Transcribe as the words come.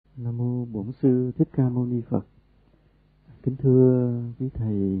Nam mô Bổn Sư Thích Ca Mâu Ni Phật. Kính thưa quý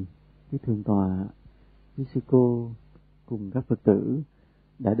thầy, quý thượng tọa, quý sư cô cùng các Phật tử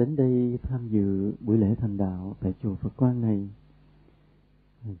đã đến đây tham dự buổi lễ thành đạo tại chùa Phật Quang này.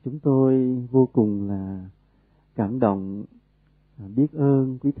 Chúng tôi vô cùng là cảm động, biết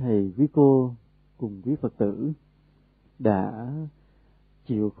ơn quý thầy, quý cô cùng quý Phật tử đã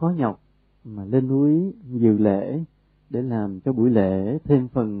chịu khó nhọc mà lên núi dự lễ để làm cho buổi lễ thêm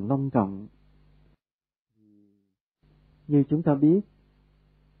phần long trọng. Như chúng ta biết,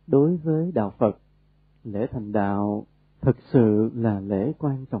 đối với đạo Phật, lễ thành đạo thực sự là lễ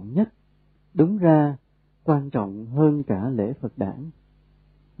quan trọng nhất, đúng ra quan trọng hơn cả lễ Phật đản.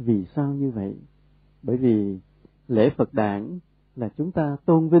 Vì sao như vậy? Bởi vì lễ Phật đản là chúng ta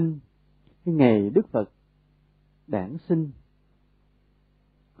tôn vinh cái ngày Đức Phật đản sinh,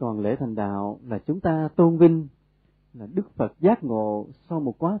 còn lễ thành đạo là chúng ta tôn vinh là Đức Phật giác ngộ sau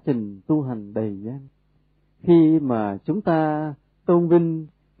một quá trình tu hành đầy gian. Khi mà chúng ta tôn vinh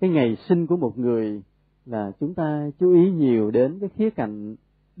cái ngày sinh của một người là chúng ta chú ý nhiều đến cái khía cạnh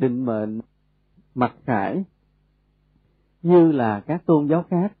định mệnh, mặc khải, như là các tôn giáo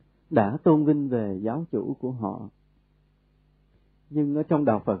khác đã tôn vinh về giáo chủ của họ. Nhưng ở trong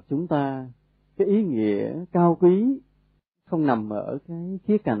đạo Phật chúng ta, cái ý nghĩa cao quý không nằm ở cái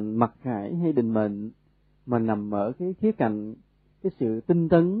khía cạnh mặc khải hay định mệnh, mà nằm ở cái khía cạnh cái sự tinh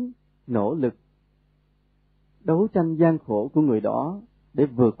tấn, nỗ lực, đấu tranh gian khổ của người đó để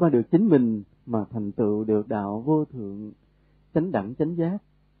vượt qua được chính mình mà thành tựu được đạo vô thượng, chánh đẳng chánh giác.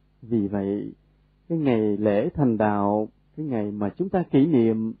 Vì vậy, cái ngày lễ thành đạo, cái ngày mà chúng ta kỷ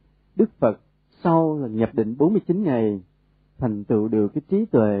niệm Đức Phật sau là nhập định 49 ngày, thành tựu được cái trí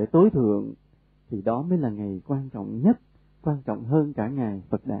tuệ tối thượng, thì đó mới là ngày quan trọng nhất, quan trọng hơn cả ngày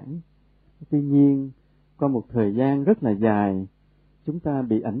Phật đản. Tuy nhiên, qua một thời gian rất là dài, chúng ta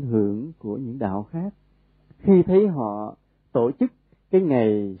bị ảnh hưởng của những đạo khác. Khi thấy họ tổ chức cái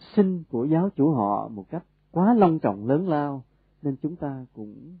ngày sinh của giáo chủ họ một cách quá long trọng lớn lao, nên chúng ta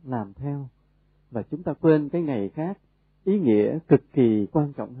cũng làm theo. Và chúng ta quên cái ngày khác, ý nghĩa cực kỳ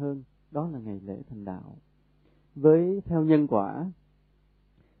quan trọng hơn, đó là ngày lễ thành đạo. Với theo nhân quả,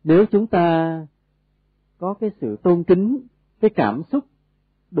 nếu chúng ta có cái sự tôn kính, cái cảm xúc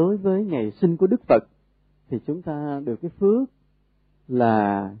đối với ngày sinh của Đức Phật, thì chúng ta được cái phước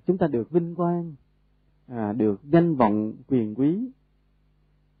là chúng ta được vinh quang, được danh vọng quyền quý,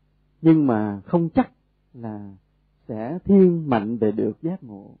 nhưng mà không chắc là sẽ thiên mạnh về được giác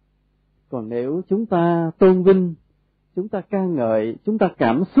ngộ. Còn nếu chúng ta tôn vinh, chúng ta ca ngợi, chúng ta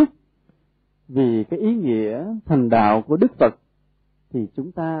cảm xúc vì cái ý nghĩa thành đạo của Đức Phật, thì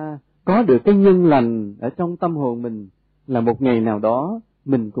chúng ta có được cái nhân lành ở trong tâm hồn mình, là một ngày nào đó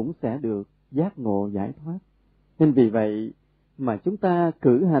mình cũng sẽ được giác ngộ giải thoát. Nên vì vậy mà chúng ta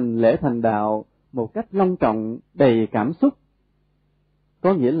cử hành lễ thành đạo một cách long trọng, đầy cảm xúc.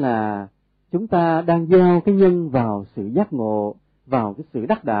 Có nghĩa là chúng ta đang gieo cái nhân vào sự giác ngộ, vào cái sự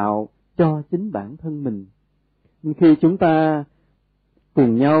đắc đạo cho chính bản thân mình. Nhưng khi chúng ta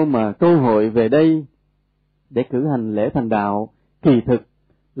cùng nhau mà câu hội về đây để cử hành lễ thành đạo, kỳ thực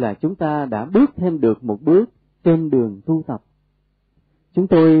là chúng ta đã bước thêm được một bước trên đường tu tập. Chúng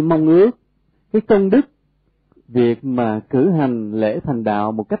tôi mong ước cái công đức việc mà cử hành lễ thành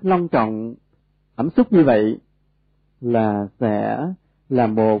đạo một cách long trọng, cảm xúc như vậy là sẽ là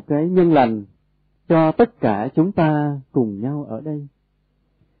một cái nhân lành cho tất cả chúng ta cùng nhau ở đây.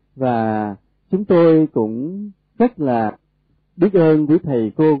 Và chúng tôi cũng rất là biết ơn quý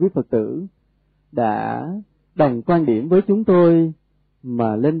thầy cô, quý Phật tử đã đồng quan điểm với chúng tôi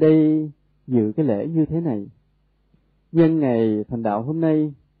mà lên đây dự cái lễ như thế này. Nhân ngày thành đạo hôm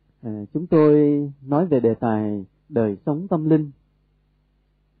nay, chúng tôi nói về đề tài đời sống tâm linh.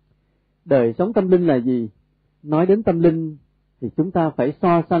 Đời sống tâm linh là gì? Nói đến tâm linh thì chúng ta phải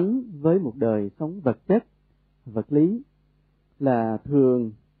so sánh với một đời sống vật chất, vật lý, là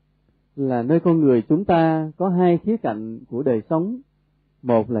thường là nơi con người chúng ta có hai khía cạnh của đời sống.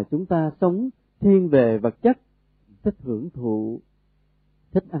 Một là chúng ta sống thiên về vật chất, thích hưởng thụ,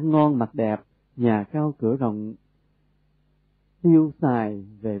 thích ăn ngon mặc đẹp, nhà cao cửa rộng, tiêu xài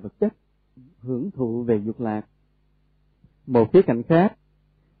về vật chất, hưởng thụ về dục lạc. Một khía cạnh khác,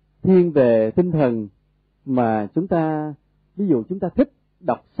 thiên về tinh thần, mà chúng ta, ví dụ chúng ta thích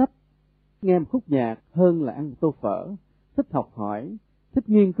đọc sách, nghe một khúc nhạc hơn là ăn một tô phở, thích học hỏi, thích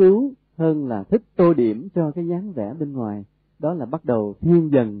nghiên cứu hơn là thích tô điểm cho cái dáng vẻ bên ngoài. Đó là bắt đầu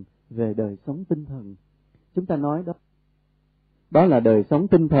thiên dần về đời sống tinh thần. Chúng ta nói đó là đời sống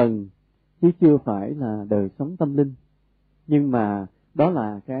tinh thần, chứ chưa phải là đời sống tâm linh. Nhưng mà đó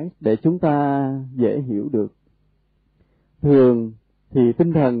là cái để chúng ta dễ hiểu được. Thường thì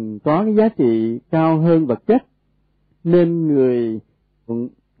tinh thần có cái giá trị cao hơn vật chất, nên người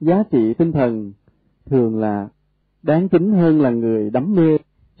giá trị tinh thần thường là đáng kính hơn là người đắm mê.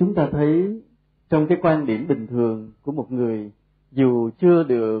 Chúng ta thấy trong cái quan điểm bình thường của một người dù chưa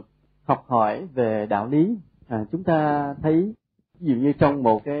được học hỏi về đạo lý, chúng ta thấy ví dụ như trong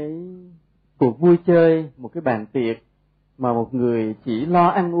một cái cuộc vui chơi, một cái bàn tiệc mà một người chỉ lo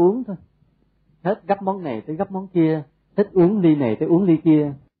ăn uống thôi, hết gấp món này tới gấp món kia, hết uống ly này tới uống ly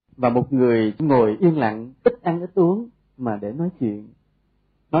kia, và một người ngồi yên lặng, ít ăn ít uống mà để nói chuyện,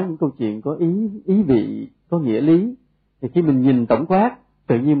 nói những câu chuyện có ý vị, có nghĩa lý, thì khi mình nhìn tổng quát,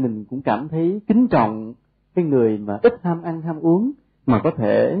 tự nhiên mình cũng cảm thấy kính trọng cái người mà ít ham ăn ham uống, mà có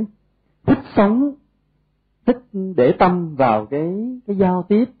thể thích sống, thích để tâm vào cái giao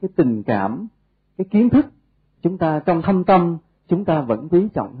tiếp, cái tình cảm, cái kiến thức. Chúng ta trong thâm tâm, chúng ta vẫn quý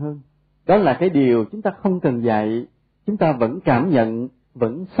trọng hơn. Đó là cái điều chúng ta không cần dạy, chúng ta vẫn cảm nhận,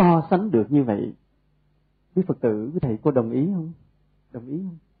 vẫn so sánh được như vậy. Quý Phật tử, quý thầy cô đồng ý không? Đồng ý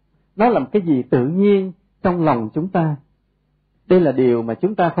không? Nó là một cái gì tự nhiên trong lòng chúng ta. Đây là điều mà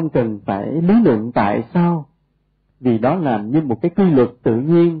chúng ta không cần phải lý luận tại sao. Vì đó là như một cái quy luật tự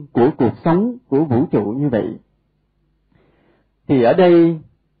nhiên của cuộc sống, của vũ trụ như vậy. Thì ở đây,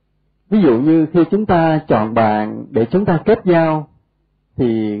 ví dụ như khi chúng ta chọn bạn để chúng ta kết giao,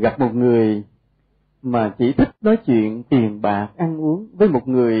 thì gặp một người mà chỉ thích nói chuyện tiền bạc ăn uống, với một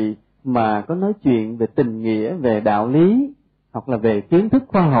người mà có nói chuyện về tình nghĩa, về đạo lý, hoặc là về kiến thức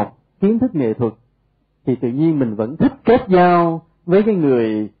khoa học, kiến thức nghệ thuật, thì tự nhiên mình vẫn thích kết giao với cái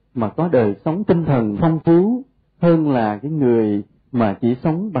người mà có đời sống tinh thần phong phú hơn là cái người mà chỉ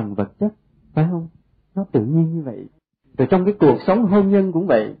sống bằng vật chất, phải không? Nó tự nhiên như vậy. Rồi trong cái cuộc sống hôn nhân cũng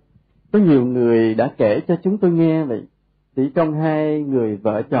vậy. Có nhiều người đã kể cho chúng tôi nghe vậy. Thì trong hai người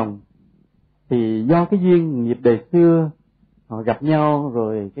vợ chồng, thì do cái duyên nghiệp đời xưa, họ gặp nhau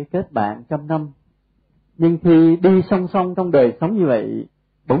rồi cái kết bạn trăm năm. Nhưng khi đi song song trong đời sống như vậy,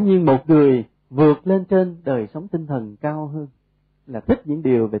 bỗng nhiên một người vượt lên trên đời sống tinh thần cao hơn, là thích những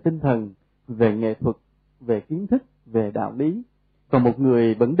điều về tinh thần, về nghệ thuật, về kiến thức, về đạo lý. Còn một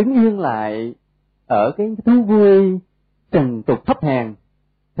người vẫn đứng yên lại ở cái thú vui trần tục thấp hèn.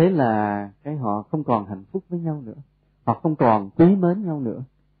 Thế là cái họ không còn hạnh phúc với nhau nữa, họ không còn quý mến nhau nữa,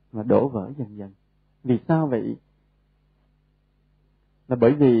 mà đổ vỡ dần dần. Vì sao vậy? Là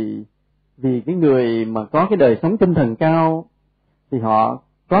bởi vì cái người mà có cái đời sống tinh thần cao thì họ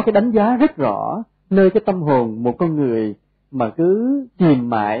có cái đánh giá rất rõ nơi cái tâm hồn một con người mà cứ chìm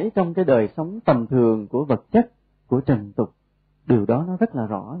mãi trong cái đời sống tầm thường của vật chất, của trần tục. Điều đó nó rất là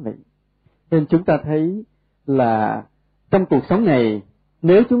rõ vậy. Nên chúng ta thấy là trong cuộc sống này,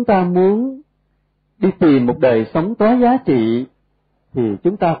 nếu chúng ta muốn đi tìm một đời sống có giá trị, thì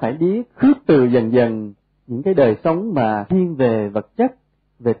chúng ta phải biết khước từ dần dần những cái đời sống mà thiên về vật chất,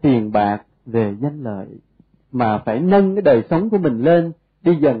 về tiền bạc, về danh lợi, mà phải nâng cái đời sống của mình lên,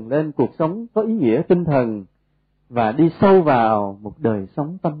 đi dần lên cuộc sống có ý nghĩa tinh thần, và đi sâu vào một đời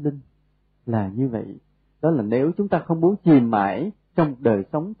sống tâm linh. Là như vậy. Đó là nếu chúng ta không muốn chìm mãi trong một đời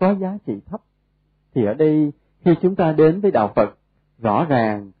sống có giá trị thấp. Thì ở đây, khi chúng ta đến với đạo Phật, rõ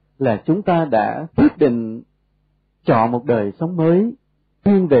ràng là chúng ta đã quyết định chọn một đời sống mới,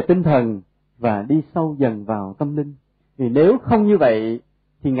 thiên về tinh thần, và đi sâu dần vào tâm linh. Vì nếu không như vậy,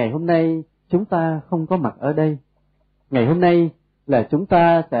 thì ngày hôm nay chúng ta không có mặt ở đây. Ngày hôm nay là chúng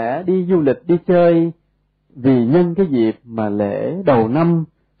ta sẽ đi du lịch, đi chơi, vì nhân cái dịp mà lễ đầu năm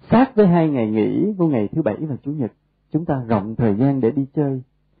sát với 2 ngày nghỉ của ngày thứ Bảy và Chủ nhật, chúng ta rộng thời gian để đi chơi.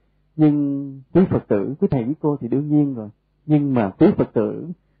 Nhưng quý Phật tử, quý thầy quý cô thì đương nhiên rồi, nhưng mà quý Phật tử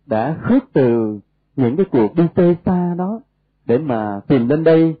đã khước từ những cái cuộc đi chơi xa đó để mà tìm đến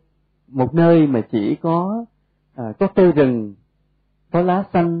đây một nơi mà chỉ có cây rừng, có lá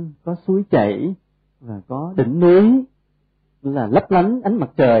xanh, có suối chảy, và có đỉnh núi là lấp lánh ánh mặt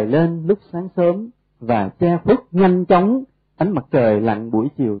trời lên lúc sáng sớm, và che khuất nhanh chóng ánh mặt trời lặn buổi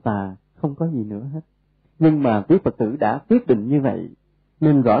chiều tà, không có gì nữa hết. Nhưng mà quý Phật tử đã quyết định như vậy,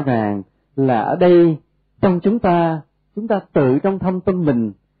 nên rõ ràng là ở đây trong chúng ta tự trong thâm tâm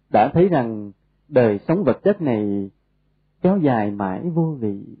mình đã thấy rằng đời sống vật chất này kéo dài mãi vô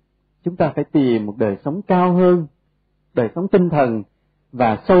vị. Chúng ta phải tìm một đời sống cao hơn, đời sống tinh thần,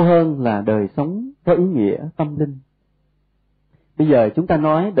 và sâu hơn là đời sống có ý nghĩa tâm linh. Bây giờ chúng ta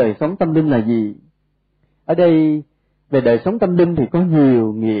nói đời sống tâm linh là gì? Ở đây, về đời sống tâm linh thì có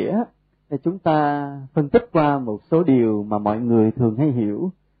nhiều nghĩa, để chúng ta phân tích qua một số điều mà mọi người thường hay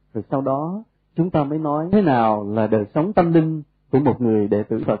hiểu, rồi sau đó chúng ta mới nói thế nào là đời sống tâm linh của một người đệ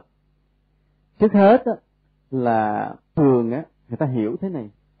tử Phật. Trước hết là thường người ta hiểu thế này,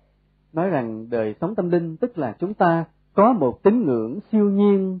 nói rằng đời sống tâm linh tức là chúng ta có một tín ngưỡng siêu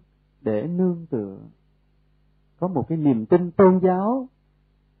nhiên để nương tựa, có một cái niềm tin tôn giáo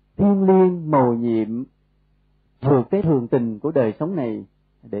thiêng liêng mầu nhiệm vượt cái thường tình của đời sống này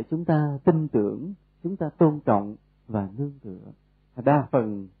để chúng ta tin tưởng, chúng ta tôn trọng và nương tựa. Đa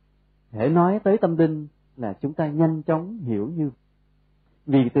phần hễ nói tới tâm linh là chúng ta nhanh chóng hiểu như,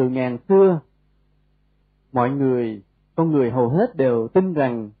 vì từ ngàn xưa mọi người, con người hầu hết đều tin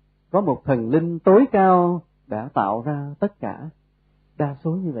rằng có một thần linh tối cao đã tạo ra tất cả. Đa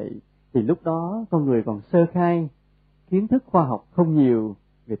số như vậy, thì lúc đó con người còn sơ khai, kiến thức khoa học không nhiều,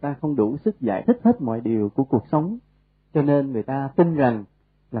 người ta không đủ sức giải thích hết mọi điều của cuộc sống, cho nên người ta tin rằng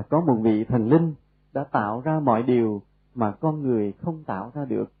là có một vị thần linh đã tạo ra mọi điều mà con người không tạo ra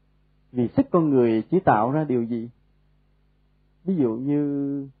được. Vì sức con người chỉ tạo ra điều gì? Ví dụ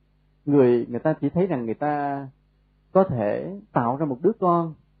như người ta chỉ thấy rằng người ta có thể tạo ra một đứa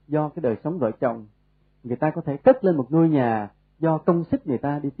con do cái đời sống vợ chồng, người ta có thể cất lên một ngôi nhà do công sức người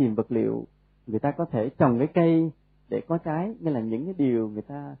ta đi tìm vật liệu, người ta có thể trồng cái cây để có trái, nghĩa là những cái điều người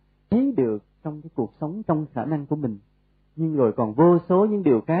ta thấy được trong cái cuộc sống, trong khả năng của mình. Nhưng rồi còn vô số những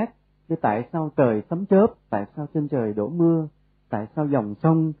điều khác, như tại sao trời sấm chớp, tại sao trên trời đổ mưa, tại sao dòng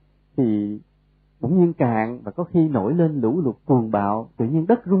sông thì bỗng nhiên cạn và có khi nổi lên lũ lụt cuồng bạo, tự nhiên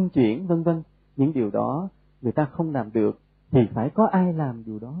đất rung chuyển, vân vân. Những điều đó người ta không làm được thì phải có ai làm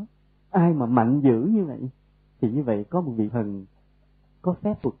điều đó. Ai mà mạnh dữ như vậy thì như vậy có một vị thần có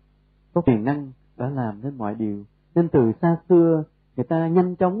phép thuật, có quyền năng đã làm nên mọi điều. Nên từ xa xưa người ta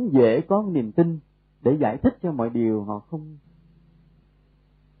nhanh chóng dễ có niềm tin để giải thích cho mọi điều họ không.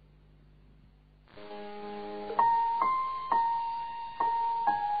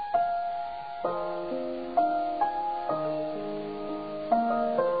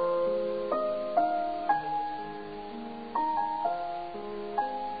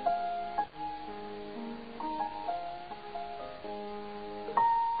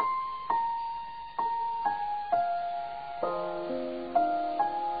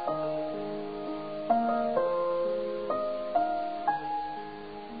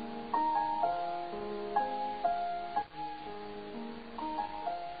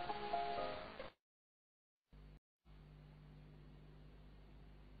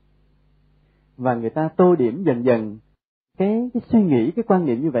 Và người ta tô điểm dần dần cái suy nghĩ, cái quan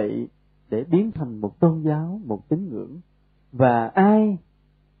niệm như vậy để biến thành một tôn giáo, một tín ngưỡng. Và ai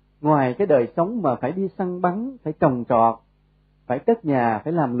ngoài cái đời sống mà phải đi săn bắn, phải trồng trọt, phải cất nhà,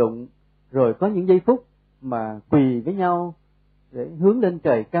 phải làm lụng, rồi có những giây phút mà quỳ với nhau để hướng lên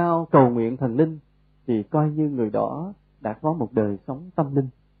trời cao cầu nguyện thần linh, thì coi như người đó đã có một đời sống tâm linh,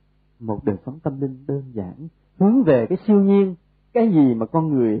 một đời sống tâm linh đơn giản, hướng về cái siêu nhiên, cái gì mà con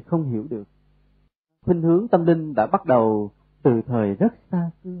người không hiểu được. Khuynh hướng tâm linh đã bắt đầu từ thời rất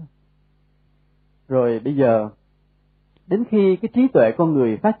xa xưa. Rồi bây giờ, đến khi cái trí tuệ con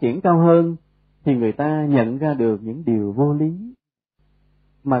người phát triển cao hơn, thì người ta nhận ra được những điều vô lý.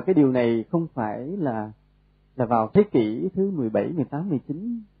 Mà cái điều này không phải là vào thế kỷ thứ 17, 18,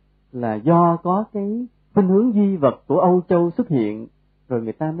 19, là do có cái khuynh hướng duy vật của Âu Châu xuất hiện, rồi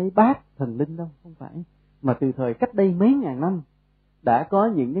người ta mới bác thần linh đâu, không phải. Mà từ thời cách đây mấy ngàn năm, đã có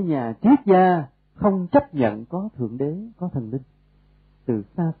những cái nhà triết gia không chấp nhận có thượng đế, có thần linh, từ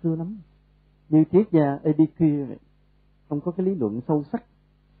xa xưa lắm. Như triết gia Epicure vậy, ông có cái lý luận sâu sắc.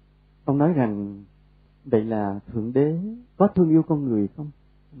 Ông nói rằng vậy là thượng đế có thương yêu con người không?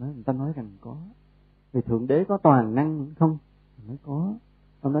 Người ta nói rằng có. Vì thượng đế có toàn năng không? Nói có.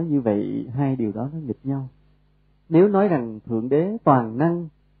 Ông nói như vậy hai điều đó nó nghịch nhau. Nếu nói rằng thượng đế toàn năng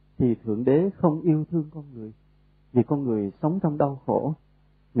thì thượng đế không yêu thương con người, vì con người sống trong đau khổ,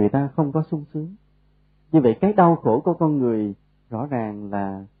 người ta không có sung sướng. Như vậy cái đau khổ của con người rõ ràng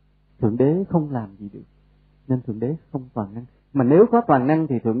là thượng đế không làm gì được, nên thượng đế không toàn năng. Mà nếu có toàn năng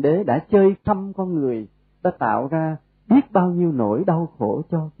thì thượng đế đã chơi thăm con người, đã tạo ra biết bao nhiêu nỗi đau khổ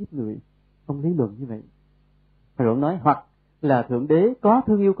cho kiếp người. Ông lý luận như vậy. Rồi ông nói hoặc là thượng đế có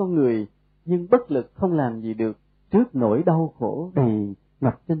thương yêu con người nhưng bất lực không làm gì được trước nỗi đau khổ đầy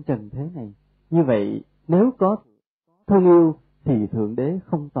ngập trên trần thế này. Như vậy nếu có thương yêu thì thượng đế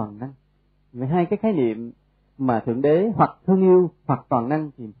không toàn năng. Vậy hai cái khái niệm mà thượng đế hoặc thương yêu hoặc toàn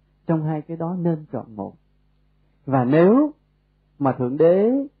năng thì trong hai cái đó nên chọn một. Và nếu mà thượng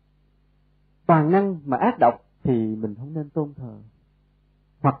đế toàn năng mà ác độc thì mình không nên tôn thờ.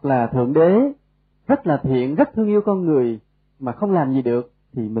 Hoặc là thượng đế rất là thiện, rất thương yêu con người mà không làm gì được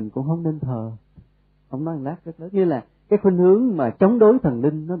thì mình cũng không nên thờ. Ông nói lát rất lớn, như là cái khuynh hướng mà chống đối thần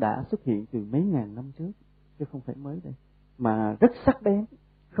linh nó đã xuất hiện từ mấy ngàn năm trước, chứ không phải mới đây, mà rất sắc bén,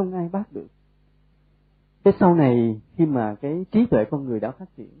 không ai bác được. Cái sau này khi mà cái trí tuệ con người đã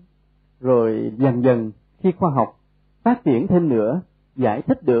phát triển, rồi dần dần khi khoa học phát triển thêm nữa, giải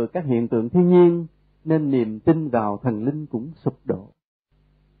thích được các hiện tượng thiên nhiên, nên niềm tin vào thần linh cũng sụp đổ.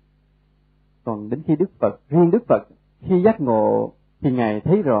 Còn đến khi riêng Đức Phật, khi giác ngộ thì Ngài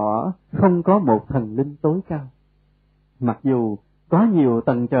thấy rõ không có một thần linh tối cao. Mặc dù có nhiều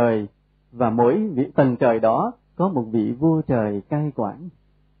tầng trời, và mỗi tầng trời đó có một vị vua trời cai quản,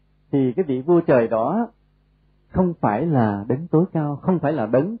 thì cái vị vua trời đó không phải là đấng tối cao, không phải là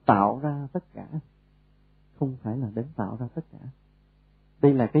đấng tạo ra tất cả. Không phải là đấng tạo ra tất cả.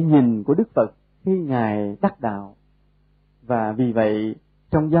 Đây là cái nhìn của Đức Phật khi Ngài đắc đạo. Và vì vậy,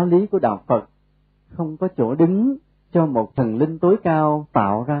 trong giáo lý của Đạo Phật, không có chỗ đứng cho một thần linh tối cao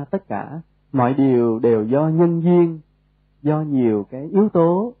tạo ra tất cả. Mọi điều đều do nhân duyên, do nhiều cái yếu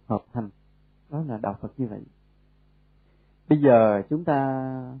tố hợp thành. Đó là Đạo Phật như vậy. Bây giờ chúng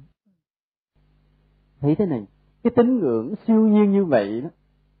ta thấy thế này, cái tín ngưỡng siêu nhiên như vậy đó,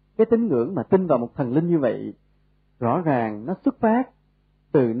 cái tín ngưỡng mà tin vào một thần linh như vậy, rõ ràng nó xuất phát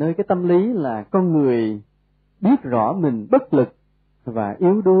từ nơi cái tâm lý là con người biết rõ mình bất lực và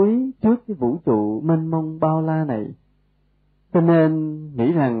yếu đuối trước cái vũ trụ mênh mông bao la này. Cho nên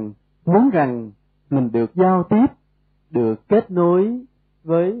nghĩ rằng, muốn rằng mình được giao tiếp, được kết nối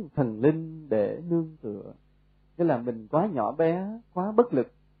với thần linh để nương tựa. Tức là mình quá nhỏ bé, quá bất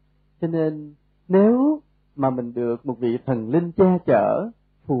lực. Cho nên nếu mà mình được một vị thần linh che chở,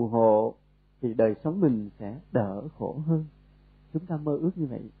 phù hộ, thì đời sống mình sẽ đỡ khổ hơn. Chúng ta mơ ước như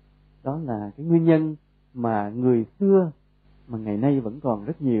vậy. Đó là cái nguyên nhân mà người xưa, mà ngày nay vẫn còn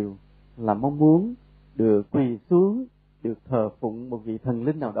rất nhiều, là mong muốn được quỳ xuống, được thờ phụng một vị thần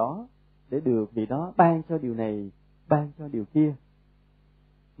linh nào đó, để được vị đó ban cho điều này, ban cho điều kia.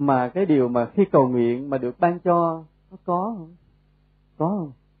 Mà cái điều mà khi cầu nguyện mà được ban cho, nó có không? Có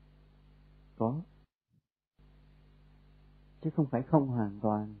không? Có. Chứ không phải không hoàn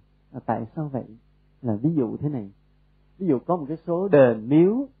toàn. Tại sao vậy? Là ví dụ thế này. Ví dụ có một cái số đền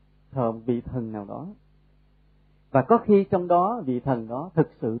miếu thờ một vị thần nào đó, và có khi trong đó vị thần đó thực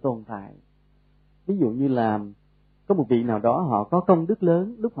sự tồn tại. Ví dụ như là có một vị nào đó họ có công đức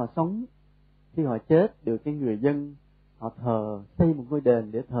lớn lúc họ sống, khi họ chết được cái người dân họ xây một ngôi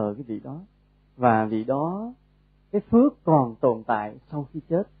đền để thờ cái vị đó, và vị đó cái phước còn tồn tại sau khi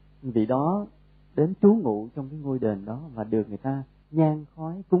chết, vị đó đến trú ngụ trong cái ngôi đền đó và được người ta nhang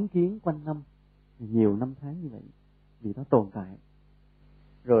khói cúng kiến quanh năm, nhiều năm tháng như vậy, vị đó tồn tại.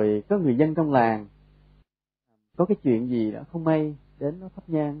 Rồi có người dân trong làng có cái chuyện gì đó không may, đến nó thắp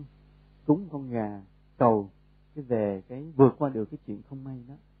nhang cúng con gà, cầu cái về cái vượt qua được cái chuyện không may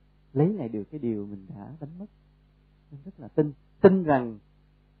đó, lấy lại được cái điều mình đã đánh mất. Nên rất là tin rằng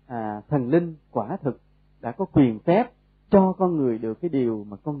thần linh quả thực đã có quyền phép cho con người được cái điều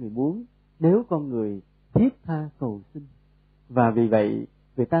mà con người muốn, nếu con người thiết tha cầu xin. Và vì vậy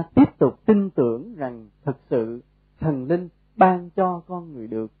người ta tiếp tục tin tưởng rằng thực sự thần linh ban cho con người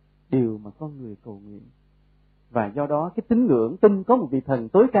được điều mà con người cầu nguyện. Và do đó cái tín ngưỡng tin có một vị thần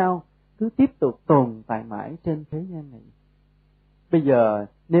tối cao cứ tiếp tục tồn tại mãi trên thế gian này. Bây giờ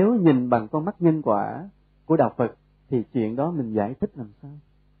nếu nhìn bằng con mắt nhân quả của Đạo Phật thì chuyện đó mình giải thích làm sao?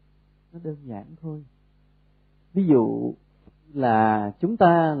 Nó đơn giản thôi. Ví dụ là chúng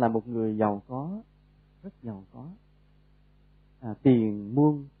ta là một người giàu có, rất giàu có, tiền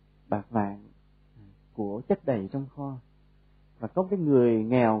muôn bạc vạn, của chất đầy trong kho, và có cái người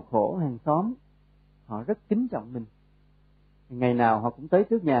nghèo khổ hàng xóm, họ rất kính trọng mình. Ngày nào họ cũng tới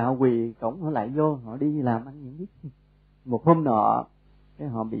trước nhà, họ quỳ cổng, họ lại vô, họ đi làm ăn những biết. Một hôm nọ cái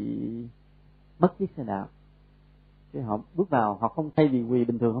họ bị mất chiếc xe đạp, cái họ bước vào, họ không thay vì quỳ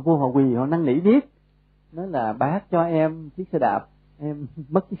bình thường, họ vô họ quỳ, họ năn nỉ biết, nói là bác cho em chiếc xe đạp, em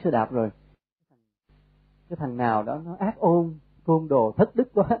mất chiếc xe đạp rồi. Cái thằng nào đó nó ác ôn, côn đồ thất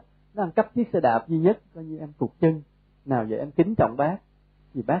đức quá, nó ăn cắp chiếc xe đạp duy nhất, coi như em cụt chân. Nào vậy em kính trọng bác,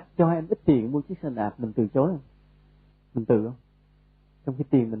 vì bác cho em ít tiền mua chiếc xe đạp, mình từ chối không? Mình từ không? Trong khi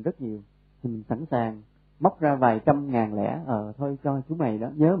tiền mình rất nhiều, thì mình sẵn sàng móc ra vài trăm ngàn lẻ, thôi cho chú mày đó,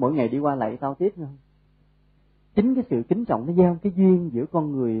 nhớ mỗi ngày đi qua lạy tao tiếp không? Chính cái sự kính trọng nó gieo cái duyên giữa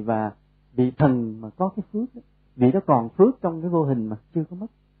con người và vị thần mà có cái phước đó. Vị đó còn phước trong cái vô hình mà chưa có mất.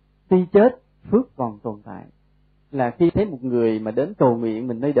 Tuy chết, phước còn tồn tại. Là khi thấy một người mà đến cầu nguyện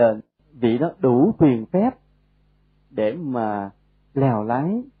mình nơi đền, vị đó đủ quyền phép để mà lèo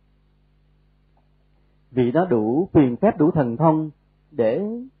lái. Vị đó đủ quyền phép, đủ thần thông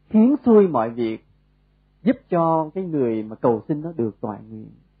để khiến xuôi mọi việc, giúp cho cái người mà cầu xin nó được toại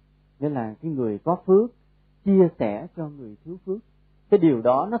nguyện. Nghĩa là cái người có phước chia sẻ cho người thiếu phước. Cái điều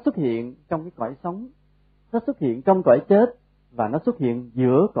đó nó xuất hiện trong cái cõi sống, nó xuất hiện trong cõi chết, và nó xuất hiện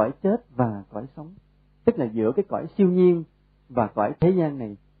giữa cõi chết và cõi sống. Tức là giữa cái cõi siêu nhiên và cõi thế gian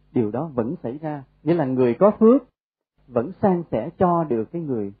này, điều đó vẫn xảy ra. Nghĩa là người có phước vẫn san sẻ cho được cái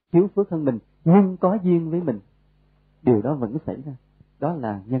người thiếu phước hơn mình nhưng có duyên với mình. Điều đó vẫn xảy ra. Đó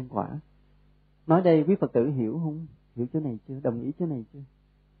là nhân quả. Nói đây quý Phật tử hiểu không? Hiểu chỗ này chưa? Đồng ý chỗ này chưa?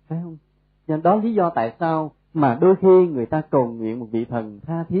 Phải không? Nên đó lý do tại sao mà đôi khi người ta cầu nguyện một vị thần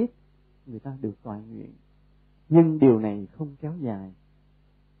tha thiết, người ta được toại nguyện. Nhưng điều này không kéo dài.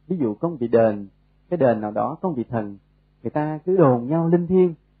 Ví dụ có một vị đền, cái đền nào đó có một vị thần, người ta cứ đồn nhau linh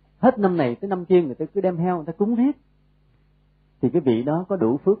thiêng, hết năm này tới năm kia người ta cứ đem heo người ta cúng riết. Thì cái vị đó có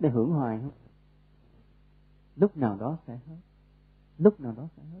đủ phước để hưởng hoài không? Lúc nào đó sẽ hết. Lúc nào đó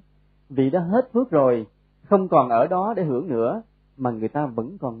sẽ hết. Vị đó hết phước rồi, không còn ở đó để hưởng nữa, mà người ta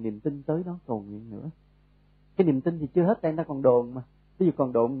vẫn còn niềm tin tới đó cầu nguyện nữa. Cái niềm tin thì chưa hết, người ta còn đồn mà. Ví dụ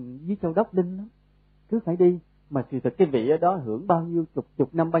còn đồn với Châu Đốc linh lắm, cứ phải đi. Mà sự thật cái vị ở đó hưởng bao nhiêu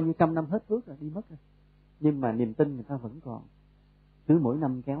chục năm, bao nhiêu trăm năm hết phước rồi, đi mất rồi. Nhưng mà niềm tin người ta vẫn còn. Cứ mỗi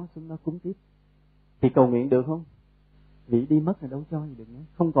năm kéo xuống đó cúng tiếp. Thì cầu nguyện được không? Vị đi mất rồi đâu cho gì được nữa.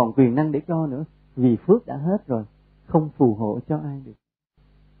 Không còn quyền năng để cho nữa. Vì phước đã hết rồi, không phù hộ cho ai được.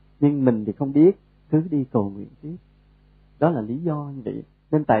 Nhưng mình thì không biết, cứ đi cầu nguyện tiếp. Đó là lý do như vậy.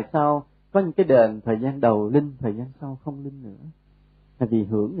 Nên tại sao có những cái đền thời gian đầu linh, thời gian sau không linh nữa? Là vì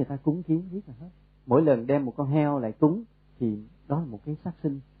hưởng người ta cúng kiến riết là hết. Mỗi lần đem một con heo lại cúng thì đó là một cái sát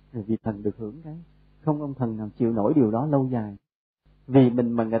sinh, rồi vị thần được hưởng cái. Không ông thần nào chịu nổi điều đó lâu dài. Vì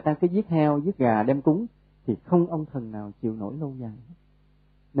mình mà người ta cứ giết heo, giết gà đem cúng thì không ông thần nào chịu nổi lâu dài.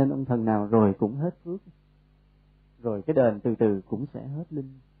 Nên ông thần nào rồi cũng hết phước. Rồi cái đền từ từ cũng sẽ hết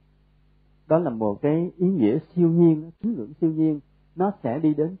linh. Đó là một cái ý nghĩa siêu nhiên, tín ngưỡng siêu nhiên, nó sẽ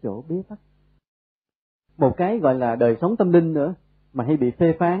đi đến chỗ bế tắc. Một cái gọi là đời sống tâm linh nữa mà hay bị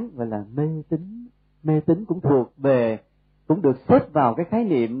phê phán gọi là mê tín. Mê tín cũng thuộc về, cũng được xếp vào cái khái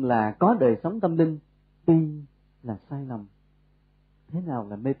niệm là có đời sống tâm linh, tuy là sai lầm. Thế nào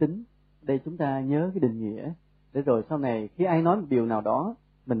là mê tín? Đây chúng ta nhớ cái định nghĩa, để rồi sau này khi ai nói một điều nào đó,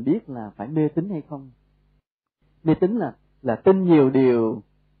 mình biết là phải mê tín hay không. Mê tín là tin nhiều điều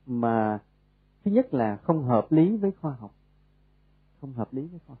mà thứ nhất là không hợp lý với khoa học. Không hợp lý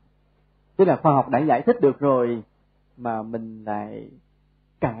với khoa học. Tức là khoa học đã giải thích được rồi mà mình lại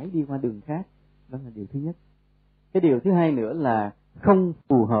cãi đi qua đường khác. Đó là điều thứ nhất. Cái điều thứ hai nữa là không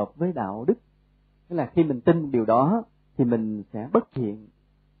phù hợp với đạo đức. Tức là khi mình tin điều đó thì mình sẽ bất thiện.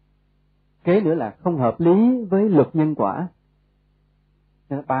 Kế nữa là không hợp lý với luật nhân quả.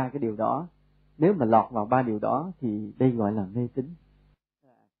 Nên ba cái điều đó, nếu mà lọt vào ba điều đó thì đây gọi là mê tín.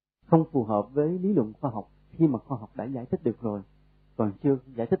 Không phù hợp với lý luận khoa học khi mà khoa học đã giải thích được rồi. Còn chưa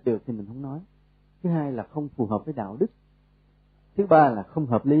giải thích được thì mình không nói. Thứ hai là không phù hợp với đạo đức. Thứ ba là không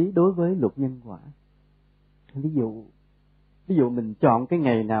hợp lý đối với luật nhân quả. Ví dụ mình chọn cái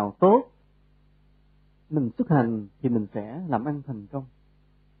ngày nào tốt, mình xuất hành thì mình sẽ làm ăn thành công.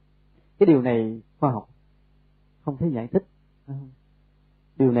 Cái điều này khoa học không thể giải thích.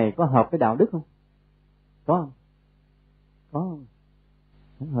 Điều này có hợp với đạo đức không? Có không? Có không?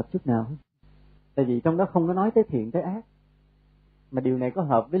 Không hợp chút nào hết. Tại vì trong đó không có nói tới thiện tới ác. Mà điều này có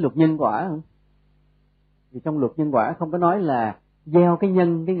hợp với luật nhân quả không? Vì trong luật nhân quả không có nói là gieo cái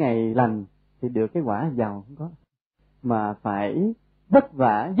nhân cái ngày lành thì được cái quả giàu, không có. Mà phải vất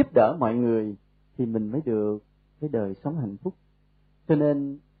vả giúp đỡ mọi người thì mình mới được cái đời sống hạnh phúc. Cho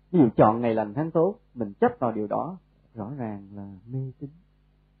nên ví dụ chọn ngày lành tháng tốt, mình chấp vào điều đó, rõ ràng là mê tín.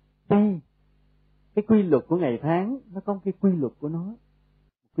 Cái quy luật của ngày tháng nó có cái quy luật của nó,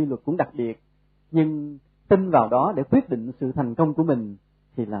 quy luật cũng đặc biệt, nhưng tin vào đó để quyết định sự thành công của mình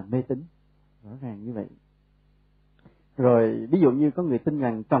thì là mê tín, rõ ràng như vậy. Rồi ví dụ như có người tin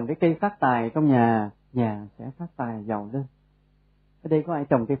rằng trồng cái cây phát tài trong nhà, nhà sẽ phát tài giàu lên. Ở đây có ai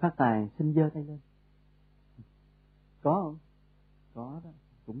trồng cây phát tài, xin giơ tay lên. Có không? Có đó,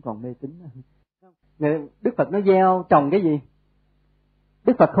 cũng còn mê tín. Đức Phật nó gieo trồng cái gì?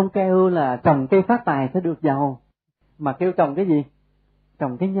 Đức Phật không kêu là trồng cây phát tài sẽ được giàu, mà kêu trồng cái gì?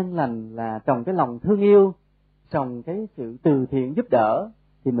 Trồng cái nhân lành, là trồng cái lòng thương yêu, trồng cái sự từ thiện giúp đỡ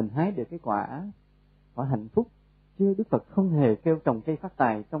thì mình hái được cái quả hạnh phúc. Chứ Đức Phật không hề kêu trồng cây phát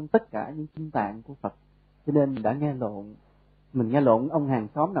tài trong tất cả những kinh tạng của Phật. Cho nên mình đã nghe lộn. Mình nghe lộn ông hàng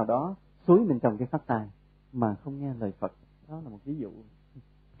xóm nào đó xúi mình trồng cây phát tài mà không nghe lời Phật. Đó là một ví dụ.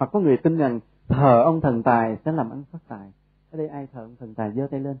 Hoặc có người tin rằng thờ ông thần tài sẽ làm ăn phát tài. Ở đây ai thờ ông thần tài giơ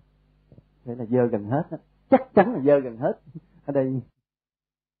tay lên. Thế là giơ gần hết đó. Chắc chắn là giơ gần hết. Ở đây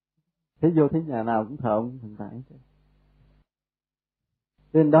thế vô thế nhà nào cũng thờ ông thần tài.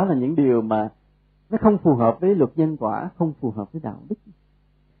 Nên đó là những điều mà nó không phù hợp với luật nhân quả, không phù hợp với đạo đức.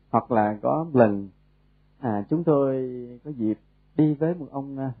 Hoặc là có một lần chúng tôi có dịp đi với một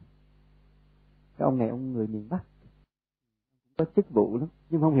ông, cái ông này ông người miền Bắc, có chức vụ lắm,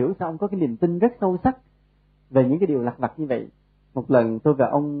 nhưng không hiểu sao ông có cái niềm tin rất sâu sắc về những cái điều lặt vặt như vậy. Một lần tôi và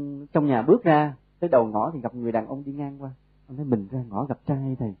ông trong nhà bước ra tới đầu ngõ thì gặp người đàn ông đi ngang qua. Ông nói mình ra ngõ gặp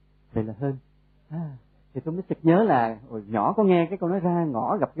trai thầy, vậy là hơn. Thì tôi mới sực nhớ là hồi nhỏ có nghe cái câu nói ra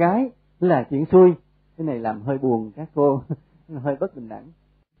ngõ gặp gái là chuyện xui. Cái này làm hơi buồn các cô, hơi bất bình đẳng.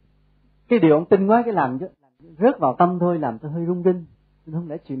 Cái điều ông tin quá cái làm rớt vào tâm thôi, làm tôi hơi rung rinh. Không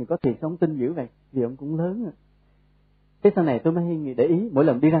lẽ chuyện này có thiệt sao ông tin dữ vậy? Vì ông cũng lớn rồi. Thế sau này tôi mới nghĩ để ý, mỗi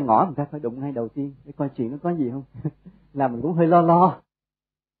lần đi ra ngõ người ta phải đụng ngay đầu tiên để coi chuyện nó có gì không. Làm mình cũng hơi lo.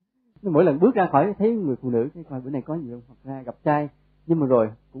 Mỗi lần bước ra khỏi thấy người phụ nữ cái coi bữa nay có gì không, hoặc ra gặp trai, nhưng mà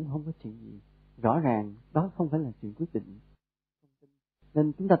rồi cũng không có chuyện gì. Rõ ràng đó không phải là chuyện quyết định.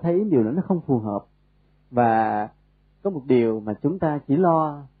 Nên chúng ta thấy điều đó nó không phù hợp. Và có một điều mà chúng ta chỉ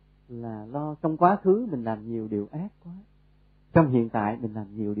lo là lo trong quá khứ mình làm nhiều điều ác quá, trong hiện tại mình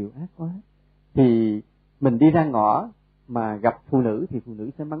làm nhiều điều ác quá, thì mình đi ra ngõ mà gặp phụ nữ thì phụ nữ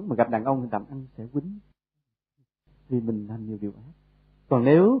sẽ mắng, mà gặp đàn ông thì đàn ông sẽ quýnh, vì mình làm nhiều điều ác. Còn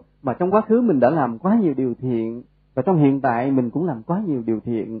nếu mà trong quá khứ mình đã làm quá nhiều điều thiện, và trong hiện tại mình cũng làm quá nhiều điều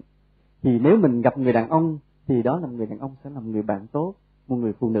thiện, thì nếu mình gặp người đàn ông thì đó là người đàn ông sẽ là người bạn tốt, một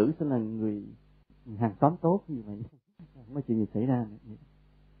người phụ nữ sẽ là người hàng xóm tốt, như vậy không có chuyện gì xảy ra nữa.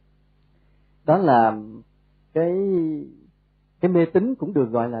 Đó là cái mê tín cũng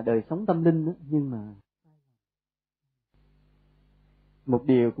được gọi là đời sống tâm linh đó, nhưng mà một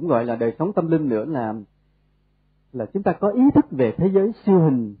điều cũng gọi là đời sống tâm linh nữa là chúng ta có ý thức về thế giới siêu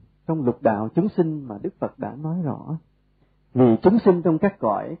hình trong lục đạo chúng sinh mà Đức Phật đã nói rõ. Vì chúng sinh trong các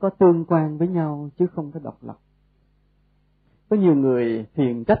cõi có tương quan với nhau chứ không có độc lập. Có nhiều người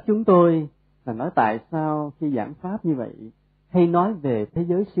phiền trách chúng tôi là nói tại sao khi giảng pháp như vậy hay nói về thế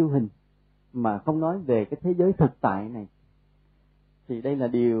giới siêu hình mà không nói về cái thế giới thực tại này. Thì đây là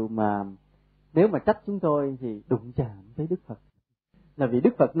điều mà nếu mà trách chúng tôi thì đụng chạm với Đức Phật. Là vì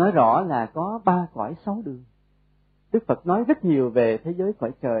Đức Phật nói rõ là có 3 cõi 6 đường. Đức Phật nói rất nhiều về thế giới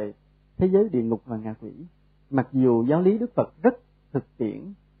cõi trời, thế giới địa ngục và ngạ quỷ. Mặc dù giáo lý Đức Phật rất thực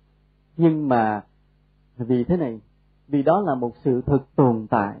tiễn, nhưng mà vì thế này, vì đó là một sự thực tồn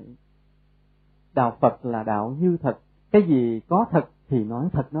tại. Đạo Phật là đạo như thật, cái gì có thật thì nói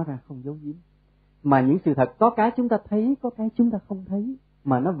thật nó ra, không giấu giếm. Mà những sự thật có cái chúng ta thấy, có cái chúng ta không thấy,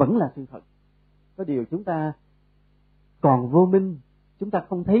 mà nó vẫn là sự thật. Có điều chúng ta còn vô minh, chúng ta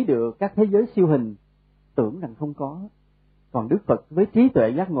không thấy được các thế giới siêu hình, tưởng rằng không có. Còn Đức Phật với trí tuệ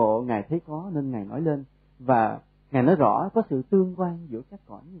giác ngộ, Ngài thấy có nên Ngài nói lên. Và Ngài nói rõ có sự tương quan giữa các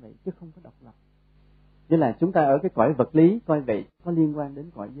cõi như vậy, chứ không có độc lập. Như là chúng ta ở cái cõi vật lý coi vậy có liên quan đến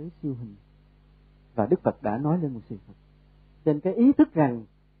cõi giới siêu hình. Và Đức Phật đã nói lên một sự thật. Trên cái ý thức rằng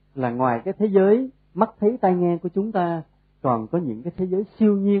là ngoài cái thế giới mắt thấy tai nghe của chúng ta còn có những cái thế giới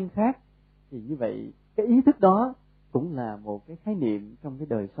siêu nhiên khác, thì như vậy cái ý thức đó cũng là một cái khái niệm trong cái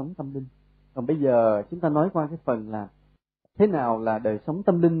đời sống tâm linh. Còn bây giờ chúng ta nói qua cái phần là thế nào là đời sống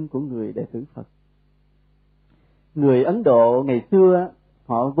tâm linh của người đệ tử Phật. Người Ấn Độ ngày xưa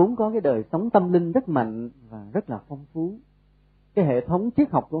họ vốn có cái đời sống tâm linh rất mạnh và rất là phong phú. Cái hệ thống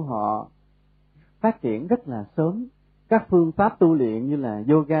triết học của họ phát triển rất là sớm. Các phương pháp tu luyện như là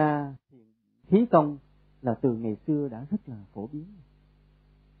yoga, khí công là từ ngày xưa đã rất là phổ biến.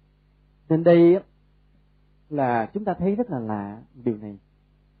 Nên đây là chúng ta thấy rất là lạ điều này.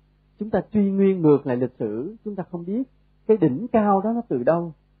 Chúng ta truy nguyên ngược lại lịch sử, chúng ta không biết cái đỉnh cao đó nó từ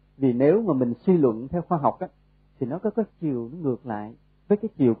đâu. Vì nếu mà mình suy luận theo khoa học á, thì nó có cái chiều nó ngược lại với cái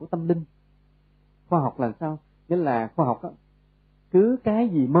chiều của tâm linh. Khoa học là sao? Nghĩa là khoa học á, cứ cái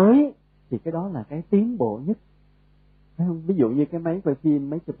gì mới thì cái đó là cái tiến bộ nhất. Thấy không? Ví dụ như cái máy quay phim,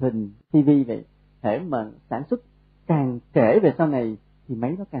 máy chụp hình, TV vậy. Thể mà sản xuất càng trễ về sau này thì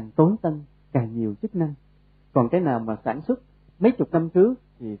máy nó càng tối tân, càng nhiều chức năng. Còn cái nào mà sản xuất mấy chục năm trước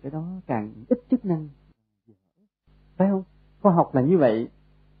thì cái đó càng ít chức năng. Phải không? Khoa học là như vậy.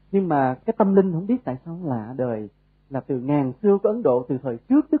 Nhưng mà cái tâm linh không biết tại sao lạ đời, là từ ngàn xưa của Ấn Độ, từ thời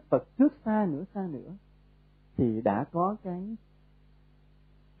trước Đức Phật, trước xa nữa thì đã có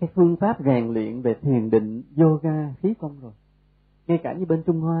cái phương pháp rèn luyện về thiền định, yoga, khí công rồi. Ngay cả như bên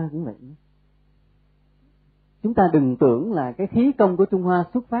Trung Hoa cũng vậy. Chúng ta đừng tưởng là cái khí công của Trung Hoa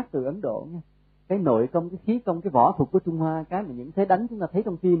xuất phát từ Ấn Độ nha. Cái nội công, cái khí công, cái võ thuật của Trung Hoa, cái mà những thế đánh chúng ta thấy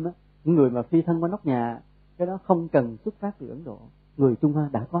trong phim á, những người mà phi thân qua nóc nhà, cái đó không cần xuất phát từ Ấn Độ. Người Trung Hoa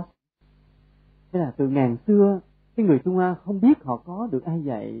đã có. Thế là từ ngàn xưa, cái người Trung Hoa không biết họ có được ai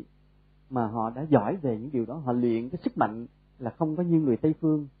dạy, mà họ đã giỏi về những điều đó. Họ luyện cái sức mạnh là không có như người Tây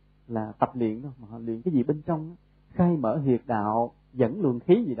Phương là tập luyện đâu, mà họ luyện cái gì bên trong đó, khai mở huyệt đạo, dẫn luồng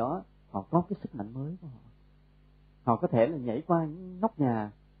khí gì đó, họ có cái sức mạnh mới của họ. Họ có thể là nhảy qua những nóc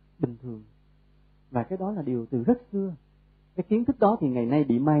nhà bình thường. Và cái đó là điều từ rất xưa. Cái kiến thức đó thì ngày nay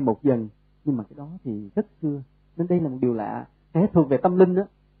bị mai một dần, nhưng mà cái đó thì rất xưa, nên đây là một điều lạ. Cái thuộc về tâm linh đó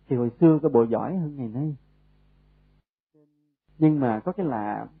thì hồi xưa có bộ giỏi hơn ngày nay. Nhưng mà có cái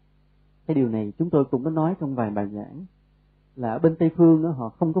lạ, cái điều này chúng tôi cũng có nói trong vài bài giảng, là ở bên Tây Phương đó, họ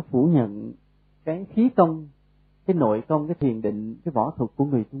không có phủ nhận cái khí công, cái nội công, cái thiền định, cái võ thuật của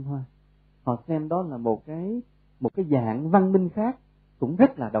người Trung Hoa. Họ xem đó là một cái dạng văn minh khác, cũng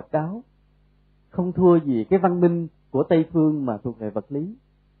rất là độc đáo, không thua gì cái văn minh của Tây Phương mà thuộc về vật lý.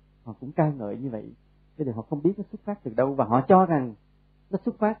 Họ cũng ca ngợi như vậy, chứ thì họ không biết nó xuất phát từ đâu, và họ cho rằng nó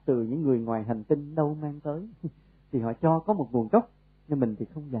xuất phát từ những người ngoài hành tinh đâu mang tới. Thì họ cho có một nguồn gốc, nhưng mình thì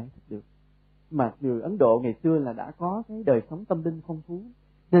không giải thích được. Mà người Ấn Độ ngày xưa là đã có cái đời sống tâm linh phong phú,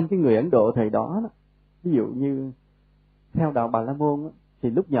 nên cái người Ấn Độ thời đó, ví dụ như theo đạo Bà La Môn thì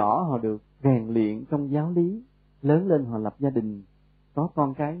lúc nhỏ họ được rèn luyện trong giáo lý, lớn lên họ lập gia đình, có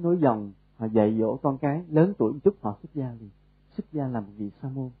con cái nối dòng, họ dạy dỗ con cái, lớn tuổi một chút họ xuất gia liền, xuất gia làm một vị sa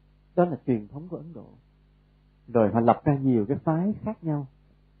môn. Đó là truyền thống của Ấn Độ. Rồi họ lập ra nhiều cái phái khác nhau.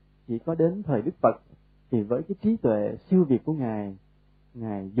 Chỉ có đến thời Đức Phật thì với cái trí tuệ siêu việt của Ngài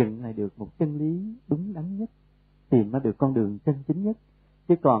dựng lại được một chân lý đúng đắn nhất, tìm ra được con đường chân chính nhất.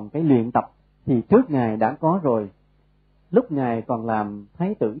 Chứ còn cái luyện tập thì trước Ngài đã có rồi. Lúc Ngài còn làm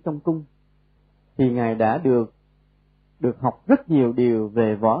thái tử trong cung thì Ngài đã được học rất nhiều điều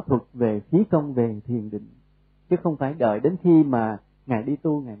về võ thuật, về khí công, về thiền định, chứ không phải đợi đến khi mà Ngài đi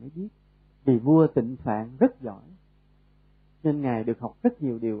tu Ngài mới biết. Vì vua Tịnh Phạn rất giỏi, nên Ngài được học rất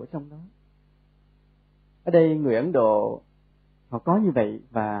nhiều điều ở trong đó. Ở đây người Ấn Độ họ có như vậy,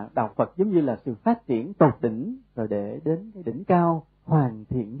 và đạo Phật giống như là sự phát triển tột đỉnh, rồi để đến cái đỉnh cao hoàn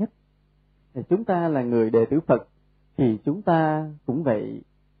thiện nhất. Thì chúng ta là người đệ tử Phật thì chúng ta cũng vậy,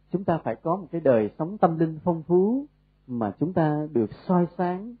 chúng ta phải có một cái đời sống tâm linh phong phú, mà chúng ta được soi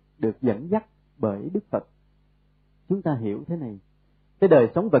sáng, được dẫn dắt bởi Đức Phật. Chúng ta hiểu thế này, cái đời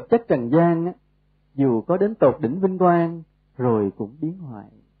sống vật chất trần gian á, dù có đến tột đỉnh vinh quang rồi cũng biến hoại,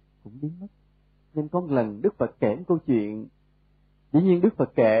 cũng biến mất. Nên có một lần Đức Phật kể một câu chuyện, dĩ nhiên Đức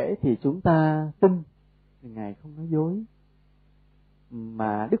Phật kể thì chúng ta tin, thì Ngài không nói dối.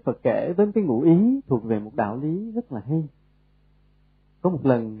 Mà Đức Phật kể với cái ngụ ý thuộc về một đạo lý rất là hay. Có một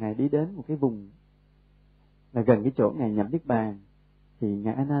lần Ngài đi đến một cái vùng là gần cái chỗ Ngài nhập Niết Bàn, thì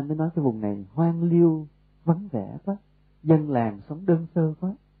Ngài A Nan mới nói cái vùng này hoang liêu, vắng vẻ quá, dân làng sống đơn sơ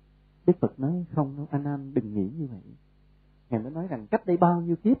quá. Đức Phật nói không đâu A Nan, đừng nghĩ như vậy. Ngài mới nói rằng cách đây bao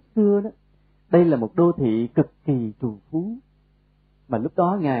nhiêu kiếp xưa đó, đây là một đô thị cực kỳ trù phú, mà lúc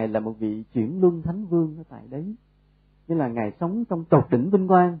đó Ngài là một vị chuyển luân thánh vương ở tại đấy. Như là Ngài sống trong tột đỉnh vinh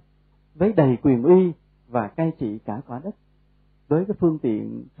quang, với đầy quyền uy và cai trị cả quả đất, với cái phương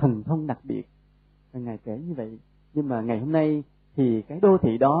tiện thần thông đặc biệt. Và Ngài kể như vậy. Nhưng mà ngày hôm nay thì cái đô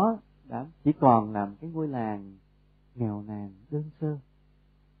thị đó đã chỉ còn làm cái ngôi làng nghèo nàn đơn sơ.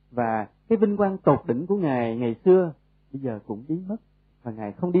 Và cái vinh quang tột đỉnh của Ngài ngày xưa bây giờ cũng biến mất. Và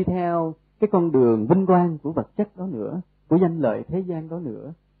Ngài không đi theo cái con đường vinh quang của vật chất đó nữa, của danh lợi thế gian đó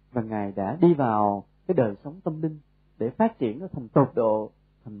nữa. Và Ngài đã đi vào cái đời sống tâm linh để phát triển nó thành tột độ,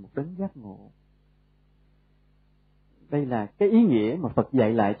 thành một đấng giác ngộ. Đây là cái ý nghĩa mà Phật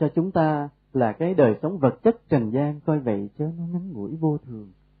dạy lại cho chúng ta, là cái đời sống vật chất trần gian coi vậy chứ nó ngắn ngủi vô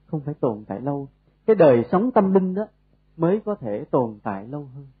thường, không phải tồn tại lâu. Cái đời sống tâm linh đó mới có thể tồn tại lâu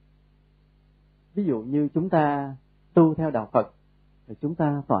hơn. Ví dụ như chúng ta tu theo đạo Phật, rồi chúng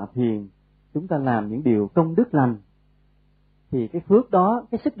ta tọa thiền, chúng ta làm những điều công đức lành, thì cái phước đó,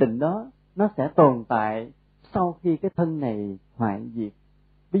 cái sức định đó, nó sẽ tồn tại sau khi cái thân này hoại diệt.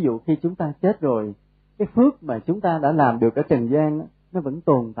 Ví dụ khi chúng ta chết rồi, cái phước mà chúng ta đã làm được ở trần gian nó vẫn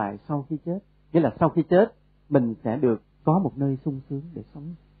tồn tại sau khi chết. Nghĩa là sau khi chết mình sẽ được có một nơi sung sướng để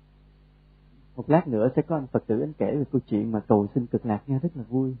sống. Một lát nữa sẽ có anh Phật tử anh kể về câu chuyện mà cầu xin cực lạc, nghe rất là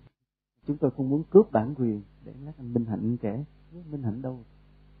vui. Chúng tôi không muốn cướp bản quyền, để lát anh Minh Hạnh kể. Minh Hạnh đâu?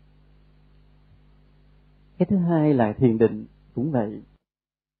 Cái thứ hai là thiền định cũng vậy.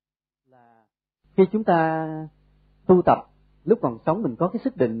 Là khi chúng ta tu tập, lúc còn sống mình có cái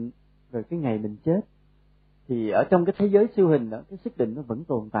sức định, rồi cái ngày mình chết thì ở trong cái thế giới siêu hình đó, cái sức định nó vẫn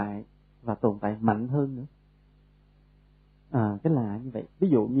tồn tại, và tồn tại mạnh hơn nữa. Cái lạ như vậy. Ví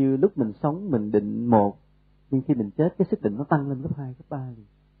dụ như lúc mình sống mình định 1, nhưng khi mình chết cái sức định nó tăng lên gấp 2, gấp 3 liền.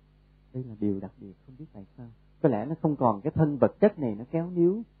 Đây là điều đặc biệt, không biết tại sao. Có lẽ nó không còn cái thân vật chất này nó kéo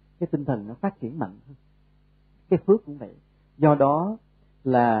níu, cái tinh thần nó phát triển mạnh hơn. Cái phước cũng vậy. Do đó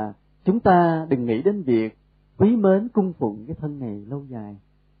là chúng ta đừng nghĩ đến việc quý mến cung phụng cái thân này lâu dài,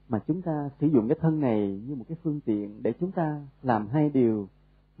 mà chúng ta sử dụng cái thân này như một cái phương tiện để chúng ta làm hai điều.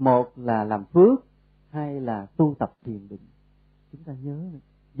 Một là làm phước, hai là tu tập thiền định. Chúng ta nhớ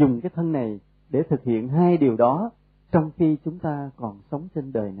dùng cái thân này để thực hiện hai điều đó trong khi chúng ta còn sống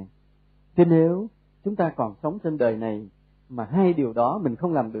trên đời này. Chứ nếu chúng ta còn sống trên đời này mà hai điều đó mình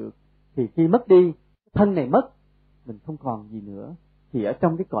không làm được, thì khi mất đi, thân này mất, mình không còn gì nữa, thì ở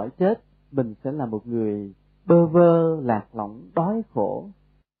trong cái cõi chết mình sẽ là một người bơ vơ, lạc lõng, đói khổ,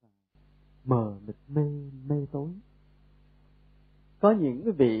 mờ mịt, mê tối. Có những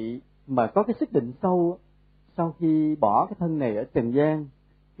cái vị mà có cái sức định sâu, sau khi bỏ cái thân này ở trần gian,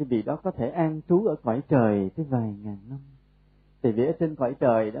 cái vị đó có thể an trú ở cõi trời tới vài ngàn năm. Tại vì ở trên cõi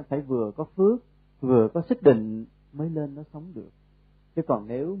trời đó phải vừa có phước, vừa có sức định mới lên đó sống được. Chứ còn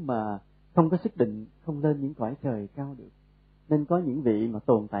nếu mà không có sức định, không lên những cõi trời cao được. Nên có những vị mà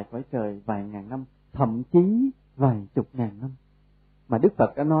tồn tại cõi trời vài ngàn năm, thậm chí vài chục ngàn năm. Mà Đức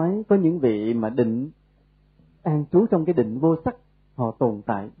Phật đã nói có những vị mà định an trú trong cái định vô sắc, họ tồn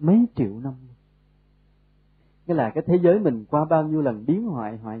tại mấy triệu năm. Nghĩa là cái thế giới mình qua bao nhiêu lần biến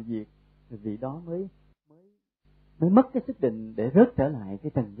hoại, hoại diệt, vị đó mới mất cái sức định để rớt trở lại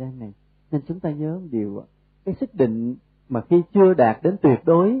cái trần gian này. Nên chúng ta nhớ một điều, cái sức định mà khi chưa đạt đến tuyệt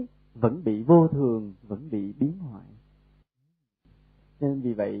đối vẫn bị vô thường, vẫn bị biến hoại. Nên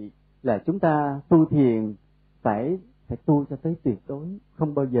vì vậy là chúng ta tu thiền phải tu cho tới tuyệt đối,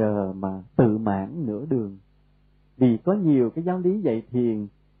 không bao giờ mà tự mãn nửa đường. Vì có nhiều cái giáo lý dạy thiền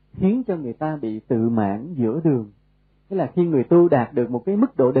khiến cho người ta bị tự mãn giữa đường. Nghĩa là khi người tu đạt được một cái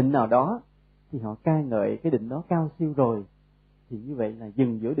mức độ định nào đó thì họ ca ngợi cái định đó cao siêu rồi, thì như vậy là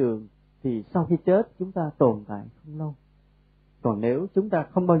dừng giữa đường, thì sau khi chết chúng ta tồn tại không lâu. Còn nếu chúng ta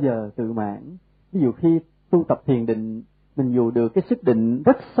không bao giờ tự mãn, ví dụ khi tu tập thiền định, mình dù được cái sức định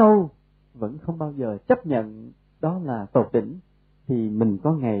rất sâu, vẫn không bao giờ chấp nhận đó là tột đỉnh, thì mình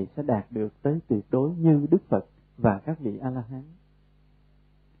có ngày sẽ đạt được tới tuyệt đối như Đức Phật và các vị A-la-hán.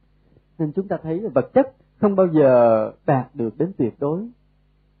 Nên chúng ta thấy là vật chất không bao giờ đạt được đến tuyệt đối.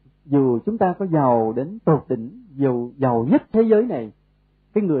 Dù chúng ta có giàu đến tột đỉnh, dù giàu nhất thế giới này,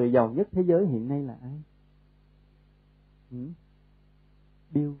 cái người giàu nhất thế giới hiện nay là ai?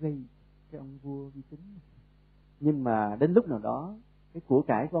 Bill Gates, cái ông vua vi tính. Nhưng mà đến lúc nào đó, cái của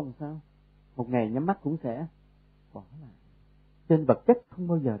cải của ông sao? Một ngày nhắm mắt cũng sẽ bỏ lại. Trên vật chất không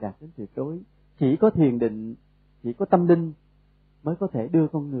bao giờ đạt đến tuyệt đối. Chỉ có thiền định, chỉ có tâm linh mới có thể đưa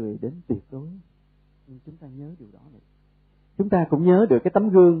con người đến tuyệt đối. Nhưng chúng ta nhớ điều đó này. Chúng ta cũng nhớ được cái tấm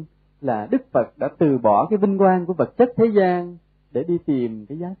gương là Đức Phật đã từ bỏ cái vinh quang của vật chất thế gian để đi tìm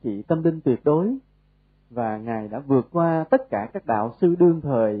cái giá trị tâm linh tuyệt đối. Và Ngài đã vượt qua tất cả các đạo sư đương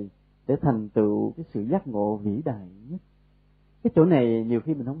thời để thành tựu cái sự giác ngộ vĩ đại nhất. Cái chỗ này nhiều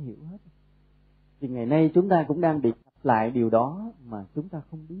khi mình không hiểu hết. Vì ngày nay chúng ta cũng đang bị lại điều đó mà chúng ta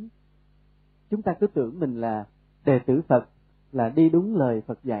không biết. Chúng ta cứ tưởng mình là đệ tử Phật, là đi đúng lời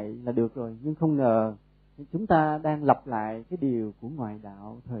Phật dạy là được rồi, nhưng không ngờ chúng ta đang lặp lại cái điều của ngoại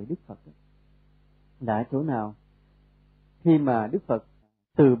đạo thời Đức Phật. Là ở chỗ nào? Khi mà Đức Phật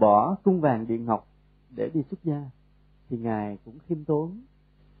từ bỏ cung vàng điện ngọc để đi xuất gia, thì Ngài cũng khiêm tốn.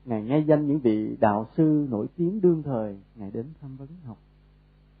 Ngài nghe danh những vị đạo sư nổi tiếng đương thời, Ngài đến tham vấn học.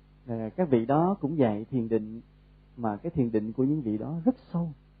 Các vị đó cũng dạy thiền định, mà cái thiền định của những vị đó rất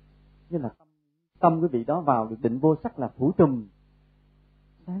sâu. Như là tâm cái vị đó vào được định vô sắc là phủ trùm,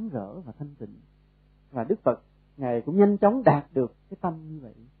 sáng rỡ và thanh tịnh. Và Đức Phật, Ngài cũng nhanh chóng đạt được cái tâm như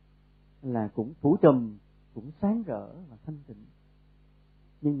vậy, là cũng phủ trùm, cũng sáng rỡ và thanh tịnh.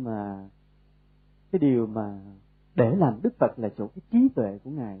 Nhưng mà cái điều mà để làm Đức Phật là chỗ cái trí tuệ của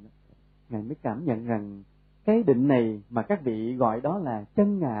Ngài đó. Ngài mới cảm nhận rằng cái định này mà các vị gọi đó là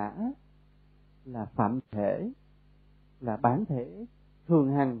chân ngã, là phạm thể, là bản thể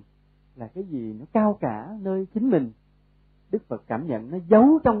thường hằng, là cái gì nó cao cả nơi chính mình. Đức Phật cảm nhận nó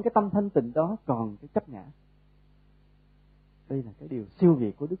giấu trong cái tâm thanh tịnh đó còn cái chấp ngã. Đây là cái điều siêu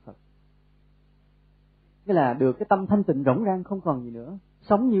việt của Đức Phật. Nghĩa là được cái tâm thanh tịnh rỗng rang, không còn gì nữa,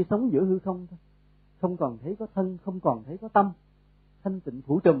 sống như sống giữa hư không thôi, không còn thấy có thân, không còn thấy có tâm, thanh tịnh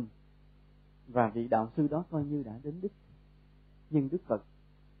phủ trùm. Và vị đạo sư đó coi như đã đến đích. Nhưng Đức Phật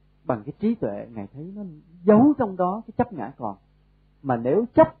bằng cái trí tuệ, Ngài thấy nó giấu trong đó cái chấp ngã còn. Mà nếu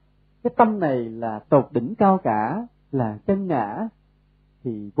chấp cái tâm này là tột đỉnh cao cả, là chân ngã,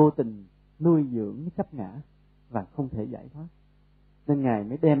 thì vô tình nuôi dưỡng cái chấp ngã và không thể giải thoát. Nên Ngài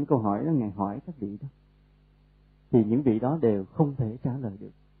mới đem câu hỏi đó, Ngài hỏi các vị đó, thì những vị đó đều không thể trả lời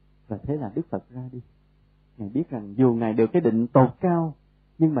được. Và thế là Đức Phật ra đi. Ngài biết rằng dù Ngài được cái định tột cao,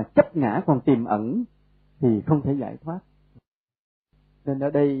 nhưng mà chấp ngã còn tiềm ẩn thì không thể giải thoát. Nên ở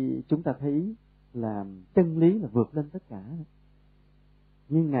đây chúng ta thấy là chân lý là vượt lên tất cả.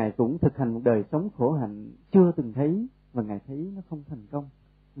 Nhưng Ngài cũng thực hành một đời sống khổ hạnh chưa từng thấy, và Ngài thấy nó không thành công.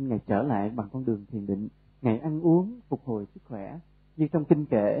 Nhưng Ngài trở lại bằng con đường thiền định. Ngài ăn uống phục hồi sức khỏe. Như trong kinh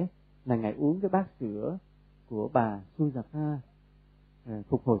kể là Ngài uống cái bát sữa của bà Sujata.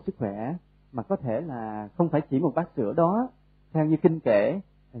 phục hồi sức khỏe, mà có thể là không phải chỉ một bát sữa đó. Theo như kinh kể,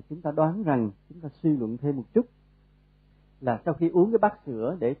 chúng ta đoán rằng, chúng ta suy luận thêm một chút, là sau khi uống cái bát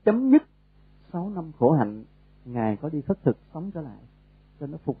sữa để chấm dứt 6 năm khổ hạnh, Ngài có đi khất thực sống trở lại, cho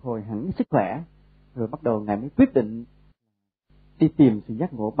nó phục hồi hẳn cái sức khỏe, rồi bắt đầu Ngài mới quyết định đi tìm sự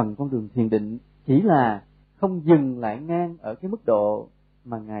giác ngộ bằng con đường thiền định, chỉ là không dừng lại ngang ở cái mức độ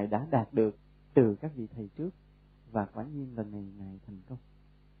mà Ngài đã đạt được từ các vị thầy trước, và quả nhiên lần này Ngài thành công.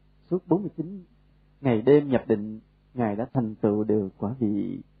 Suốt 49 ngày đêm nhập định, Ngài đã thành tựu được quả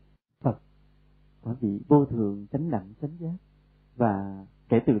vị Phật, quả vị vô thượng chánh đẳng chánh giác, và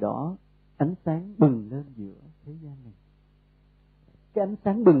kể từ đó ánh sáng bừng lên giữa thế gian này. Cái ánh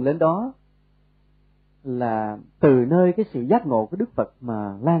sáng bừng lên đó là từ nơi cái sự giác ngộ của Đức Phật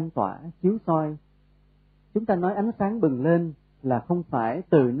mà lan tỏa chiếu soi. Chúng ta nói ánh sáng bừng lên là không phải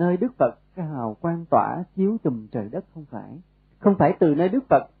từ nơi Đức Phật cái hào quang tỏa chiếu trùm trời đất, không phải từ nơi Đức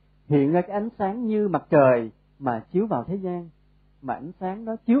Phật hiện ra cái ánh sáng như mặt trời mà chiếu vào thế gian, mà ánh sáng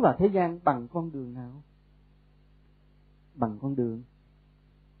đó chiếu vào thế gian bằng con đường nào? Bằng con đường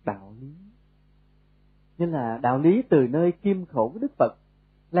đạo lý. Nên là đạo lý từ nơi kim khẩu của Đức Phật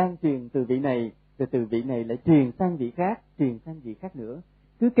lan truyền từ vị này, rồi từ vị này lại truyền sang vị khác, truyền sang vị khác nữa,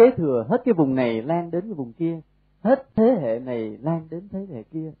 cứ kế thừa hết cái vùng này lan đến cái vùng kia, hết thế hệ này lan đến thế hệ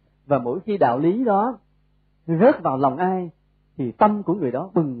kia. Và mỗi khi đạo lý đó rớt vào lòng ai thì tâm của người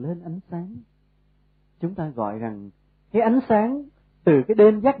đó bừng lên ánh sáng. Chúng ta gọi rằng cái ánh sáng từ cái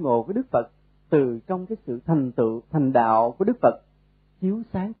đêm giác ngộ của Đức Phật, từ trong cái sự thành tựu thành đạo của Đức Phật chiếu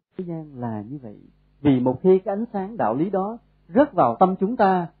sáng thế gian là như vậy. Vì một khi cái ánh sáng đạo lý đó rớt vào tâm chúng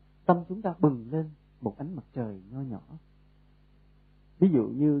ta bừng lên một ánh mặt trời nho nhỏ. Ví dụ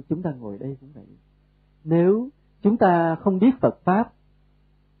như chúng ta ngồi đây cũng vậy. Nếu chúng ta không biết Phật Pháp,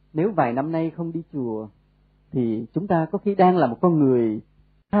 nếu vài năm nay không đi chùa, thì chúng ta có khi đang là một con người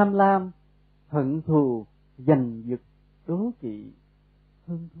tham lam, hận thù, giành giật, đố kỵ,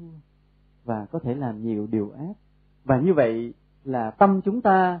 hơn thua, và có thể làm nhiều điều ác. Và như vậy là tâm chúng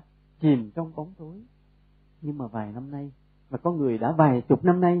ta chìm trong bóng tối. Nhưng mà vài năm nay, và có người đã vài chục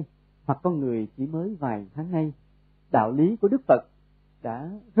năm nay, hoặc có người chỉ mới vài tháng nay, đạo lý của Đức Phật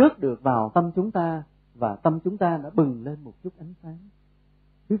đã rớt được vào tâm chúng ta, và tâm chúng ta đã bừng lên một chút ánh sáng.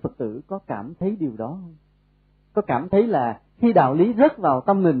 Quý Phật tử có cảm thấy điều đó không? Có cảm thấy là khi đạo lý rớt vào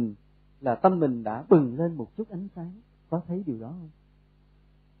tâm mình là tâm mình đã bừng lên một chút ánh sáng? Có thấy điều đó không?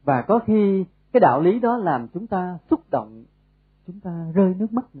 Và có khi cái đạo lý đó làm chúng ta xúc động, chúng ta rơi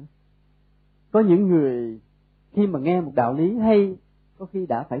nước mắt nữa. Có những người khi mà nghe một đạo lý hay, có khi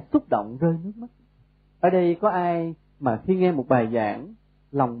đã phải xúc động rơi nước mắt. Ở đây có ai mà khi nghe một bài giảng,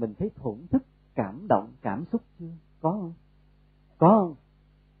 lòng mình thấy thổn thức, cảm động, cảm xúc chưa? Có không? Có không?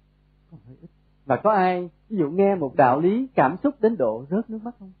 Có hơi ít. Và có ai ví dụ nghe một đạo lý cảm xúc đến độ rớt nước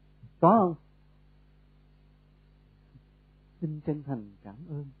mắt không? Có không? Xin chân thành cảm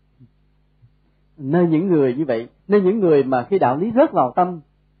ơn. Nơi những người như vậy, nơi những người mà khi đạo lý rớt vào tâm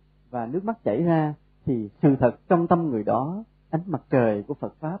và nước mắt chảy ra, thì sự thật trong tâm người đó, ánh mặt trời của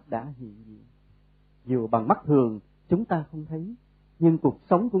Phật Pháp đã hiện diện. Dù bằng mắt thường chúng ta không thấy, nhưng cuộc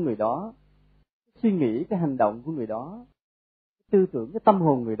sống của người đó, suy nghĩ, cái hành động của người đó, tư tưởng, cái tâm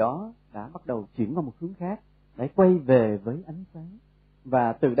hồn người đó đã bắt đầu chuyển vào một hướng khác, để quay về với ánh sáng.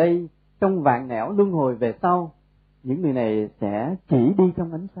 Và từ đây, trong vạn nẻo luân hồi về sau, những người này sẽ chỉ đi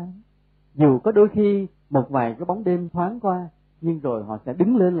trong ánh sáng. Dù có đôi khi một vài cái bóng đêm thoáng qua, nhưng rồi họ sẽ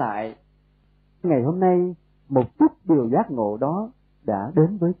đứng lên lại. Ngày hôm nay, một chút điều giác ngộ đó đã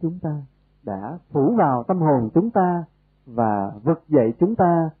đến với chúng ta, đã phủ vào tâm hồn chúng ta và vực dậy chúng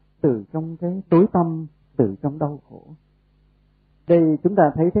ta từ trong cái tối tăm, từ trong đau khổ. Đây chúng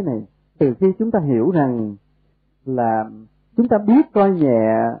ta thấy thế này, từ khi chúng ta hiểu rằng là chúng ta biết coi nhẹ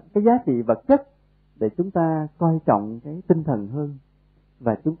cái giá trị vật chất để chúng ta coi trọng cái tinh thần hơn,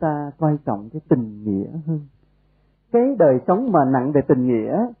 và chúng ta coi trọng cái tình nghĩa hơn. Cái đời sống mà nặng về tình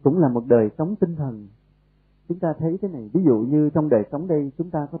nghĩa cũng là một đời sống tinh thần. Chúng ta thấy thế này, ví dụ như trong đời sống đây chúng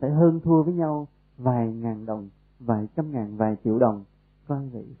ta có thể hơn thua với nhau vài ngàn đồng, vài trăm ngàn, vài triệu đồng, coi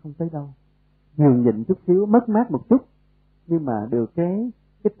vậy không tới đâu. Nhường nhịn chút xíu, mất mát một chút, nhưng mà được cái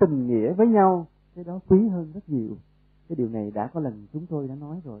tình nghĩa với nhau, cái đó quý hơn rất nhiều. Cái điều này đã có lần chúng tôi đã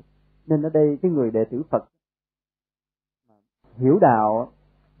nói rồi. Nên ở đây cái người đệ tử Phật hiểu đạo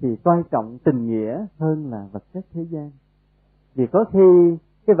thì coi trọng tình nghĩa hơn là vật chất thế gian. Vì có khi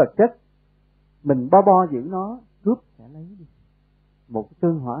cái vật chất mình bo giữ nó, cướp sẽ lấy đi, một cái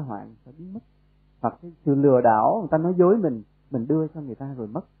cơn hỏa hoạn sẽ biến mất, hoặc cái sự lừa đảo, người ta nói dối mình đưa cho người ta rồi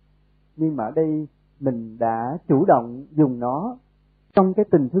mất. Nhưng mà ở đây mình đã chủ động dùng nó trong cái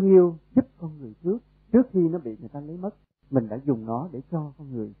tình thương yêu giúp con người trước khi nó bị người ta lấy mất. mình đã dùng nó để cho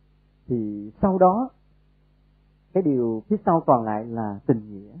con người, thì sau đó cái điều phía sau còn lại là tình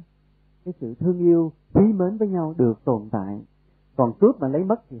nghĩa, cái sự thương yêu quý mến với nhau được tồn tại. Còn cướp mà lấy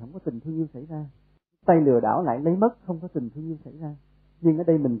mất thì không có tình thương yêu xảy ra, tay lừa đảo lại lấy mất không có tình thương yêu xảy ra. Nhưng ở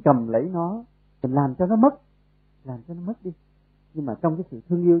đây mình cầm lấy nó, mình làm cho nó mất đi. Nhưng mà trong cái sự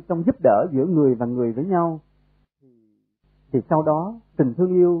thương yêu, trong giúp đỡ giữa người và người với nhau, thì sau đó tình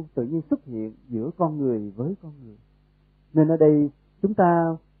thương yêu tự nhiên xuất hiện giữa con người với con người. Nên ở đây chúng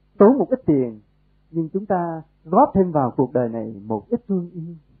ta tốn một ít tiền, nhưng chúng ta góp thêm vào cuộc đời này một ít thương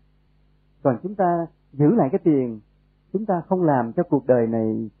yêu. Còn chúng ta giữ lại cái tiền, chúng ta không làm cho cuộc đời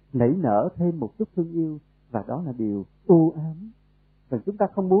này nảy nở thêm một chút thương yêu, và đó là điều u ám. Còn chúng ta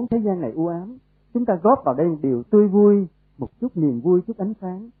không muốn thế gian này u ám, chúng ta góp vào đây một điều tươi vui, một chút niềm vui, chút ánh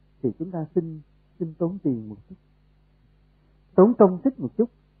sáng, thì chúng ta xin tốn tiền một chút, tốn công sức một chút,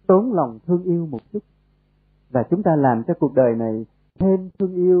 tốn lòng thương yêu một chút, và chúng ta làm cho cuộc đời này thêm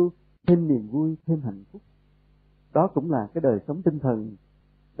thương yêu, thêm niềm vui, thêm hạnh phúc. Đó cũng là cái đời sống tinh thần,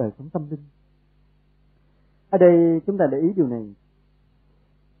 đời sống tâm linh. Ở đây chúng ta để ý điều này,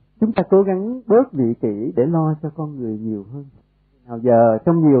 chúng ta cố gắng bớt vị kỷ để lo cho con người nhiều hơn. Nào giờ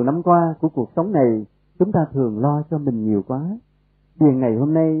trong nhiều năm qua của cuộc sống này, chúng ta thường lo cho mình nhiều quá. Vì ngày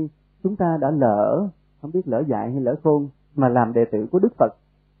hôm nay chúng ta đã lỡ, không biết lỡ dại hay lỡ khôn, mà làm đệ tử của Đức Phật,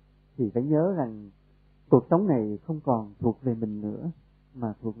 thì phải nhớ rằng cuộc sống này không còn thuộc về mình nữa,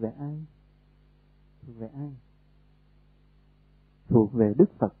 mà thuộc về ai? Thuộc về ai? Thuộc về Đức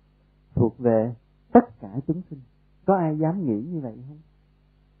Phật, thuộc về tất cả chúng sinh. Có ai dám nghĩ như vậy không?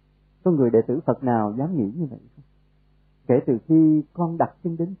 Có người đệ tử Phật nào dám nghĩ như vậy không? Kể từ khi con đặt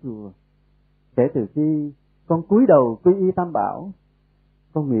chân đến chùa, kể từ khi con cúi đầu quy y Tam Bảo,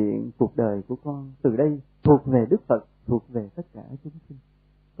 con nguyện cuộc đời của con từ đây thuộc về Đức Phật, thuộc về tất cả chúng sinh.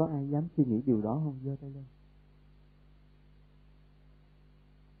 Có ai dám suy nghĩ điều đó không? Giơ tay lên.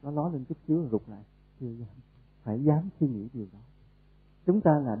 Nó ló lên chút xíu rồi rụt lại. Chưa dám. Phải dám suy nghĩ điều đó. Chúng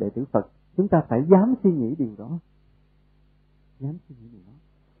ta là đệ tử Phật, chúng ta phải dám suy nghĩ điều đó. Dám suy nghĩ điều đó.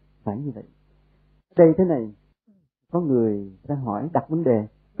 Phải như vậy. Đây thế này, có người sẽ hỏi, đặt vấn đề,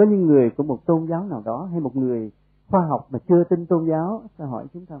 có những người của một tôn giáo nào đó, hay một người khoa học mà chưa tin tôn giáo sẽ hỏi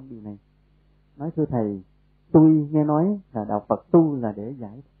chúng ta một điều này. Nói thưa thầy, tôi nghe nói là đạo Phật tu là để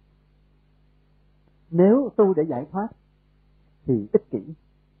giải. Nếu tu để giải thoát thì ích kỷ,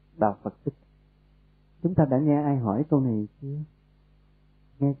 đạo Phật ích. Chúng ta đã nghe ai hỏi câu này chưa?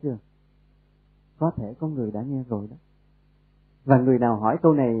 Nghe chưa? Có thể có người đã nghe rồi đó. Và người nào hỏi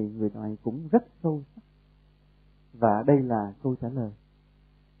câu này, người này cũng rất sâu sắc. Và đây là câu trả lời.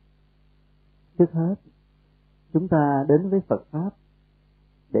 Trước hết, chúng ta đến với Phật Pháp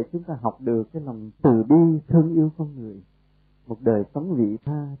để chúng ta học được cái lòng từ bi thương yêu con người, một đời sống vị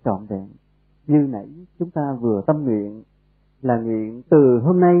tha trọn vẹn. Như nãy chúng ta vừa tâm nguyện là nguyện từ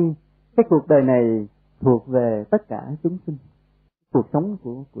hôm nay cái cuộc đời này thuộc về tất cả chúng sinh. Cuộc sống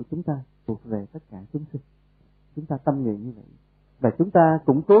của chúng ta thuộc về tất cả chúng sinh. Chúng ta tâm nguyện như vậy. Và chúng ta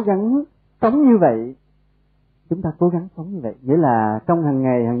cũng cố gắng sống như vậy. Chúng ta cố gắng sống như vậy. Nghĩa là trong hàng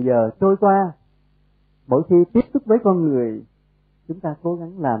ngày, hàng giờ trôi qua, mỗi khi tiếp xúc với con người, chúng ta cố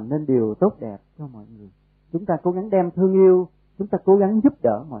gắng làm nên điều tốt đẹp cho mọi người. Chúng ta cố gắng đem thương yêu, chúng ta cố gắng giúp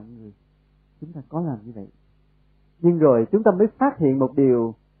đỡ mọi người. Chúng ta có làm như vậy. Nhưng rồi chúng ta mới phát hiện một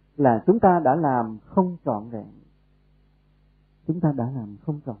điều là chúng ta đã làm không trọn vẹn. Chúng ta đã làm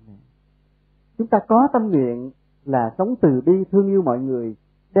không trọn vẹn. Chúng ta có tâm nguyện là sống từ bi thương yêu mọi người,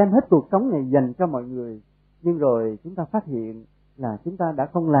 đem hết cuộc sống này dành cho mọi người. Nhưng rồi chúng ta phát hiện là chúng ta đã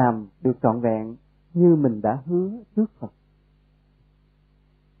không làm được trọn vẹn như mình đã hứa trước Phật.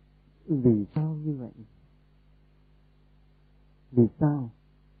 Vì sao như vậy? Vì sao?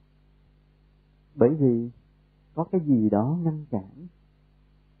 Bởi vì có cái gì đó ngăn cản.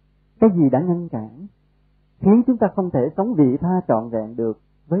 Cái gì đã ngăn cản khiến chúng ta không thể sống vị tha trọn vẹn được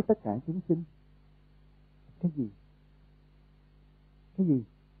với tất cả chúng sinh? Cái gì? Cái gì?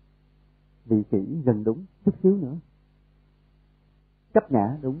 Vị kỷ gần đúng, chút xíu nữa. Chấp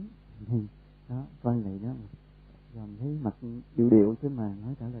ngã đúng. Đó, coi này đó. Dòm thấy mặt điệu điệu chứ mà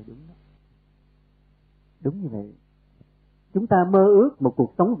nói trả lời đúng đó. Đúng như vậy. Chúng ta mơ ước một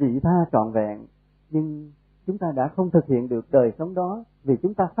cuộc sống vị tha trọn vẹn, nhưng chúng ta đã không thực hiện được đời sống đó vì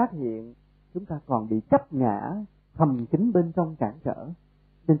chúng ta phát hiện chúng ta còn bị chấp ngã thầm kín bên trong cản trở.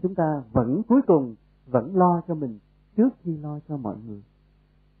 Nên chúng ta vẫn cuối cùng vẫn lo cho mình trước khi lo cho mọi người.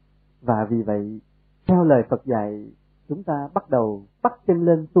 Và vì vậy, theo lời Phật dạy, chúng ta bắt đầu bắt chân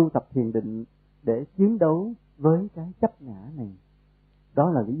lên tu tập thiền định để chiến đấu với cái chấp ngã này.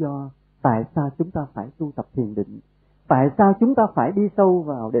 Đó là lý do tại sao chúng ta phải tu tập thiền định. Tại sao chúng ta phải đi sâu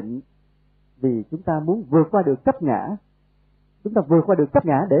vào định? Vì chúng ta muốn vượt qua được chấp ngã, Chúng ta vượt qua được chấp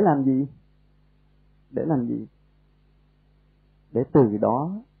ngã để làm gì? Để làm gì? Để từ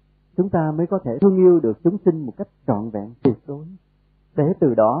đó chúng ta mới có thể thương yêu được chúng sinh một cách trọn vẹn tuyệt đối. Để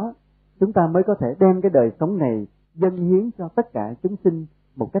từ đó chúng ta mới có thể đem cái đời sống này dâng hiến cho tất cả chúng sinh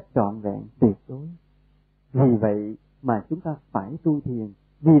một cách trọn vẹn tuyệt đối. Vì vậy mà chúng ta phải tu thiền.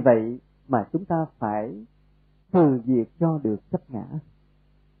 Vì vậy mà chúng ta phải trừ diệt cho được chấp ngã.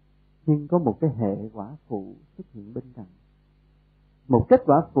 Nhưng có một cái hệ quả phụ xuất hiện bên cạnh. Một kết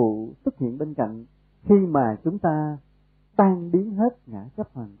quả phụ xuất hiện bên cạnh khi mà chúng ta tan biến hết ngã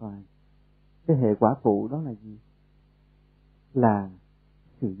chấp hoàn toàn. Cái hệ quả phụ đó là gì? Là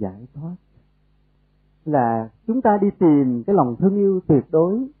sự giải thoát. Là chúng ta đi tìm cái lòng thương yêu tuyệt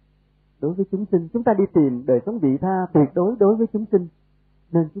đối với chúng sinh. Chúng ta đi tìm đời sống vị tha tuyệt đối với chúng sinh.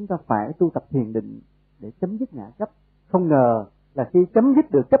 Nên chúng ta phải tu tập thiền định để chấm dứt ngã chấp. Không ngờ là khi chấm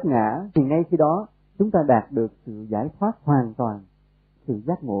dứt được chấp ngã thì ngay khi đó chúng ta đạt được sự giải thoát hoàn toàn, sự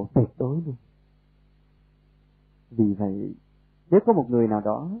giác ngộ tuyệt đối luôn. Vì vậy, nếu có một người nào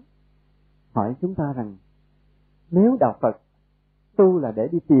đó hỏi chúng ta rằng nếu đạo Phật tu là để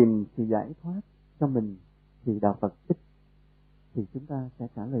đi tìm sự giải thoát cho mình thì đạo Phật ích, thì chúng ta sẽ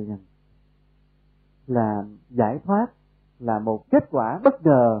trả lời rằng là giải thoát là một kết quả bất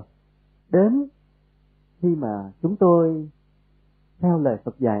ngờ đến khi mà chúng tôi theo lời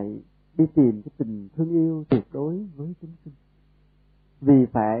Phật dạy đi tìm cái tình thương yêu tuyệt đối với chúng sinh. Vì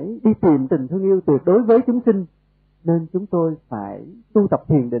phải đi tìm tình thương yêu tuyệt đối với chúng sinh nên chúng tôi phải tu tập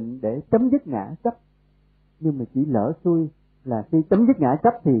thiền định để chấm dứt ngã chấp. Nhưng mà chỉ lỡ xui là khi chấm dứt ngã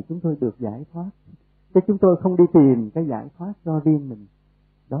chấp thì chúng tôi được giải thoát, chứ chúng tôi không đi tìm cái giải thoát cho riêng mình.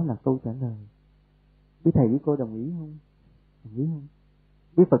 Đó là câu trả lời. Quý thầy với cô đồng ý không? Đồng ý không?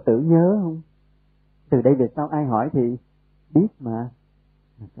 Quý Phật tử nhớ không? Từ đây về sau ai hỏi thì biết mà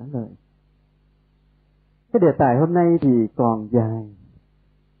trả lời. Cái đề tài hôm nay thì còn dài,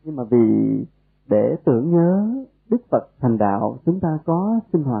 nhưng mà vì để tưởng nhớ Đức Phật thành đạo, chúng ta có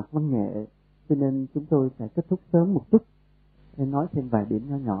sinh hoạt văn nghệ, cho nên chúng tôi sẽ kết thúc sớm một chút, để nói thêm vài điểm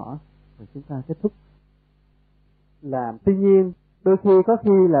nhỏ nhỏ rồi chúng ta kết thúc. Tuy nhiên đôi khi có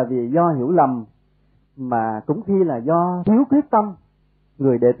khi là vì do hiểu lầm, mà cũng khi là do thiếu quyết tâm,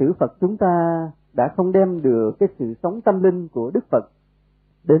 người đệ tử Phật chúng ta đã không đem được cái sự sống tâm linh của Đức Phật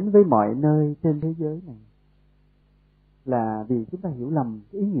đến với mọi nơi trên thế giới này. Là vì chúng ta hiểu lầm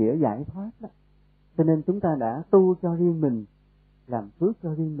cái ý nghĩa giải thoát đó, cho nên chúng ta đã tu cho riêng mình, làm phước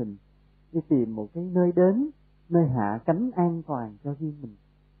cho riêng mình, đi tìm một cái nơi đến, nơi hạ cánh an toàn cho riêng mình,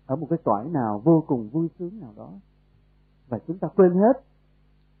 ở một cái cõi nào vô cùng vui sướng nào đó. Và chúng ta quên hết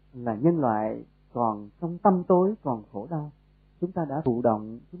là nhân loại còn trong tâm tối, còn khổ đau. Chúng ta đã thụ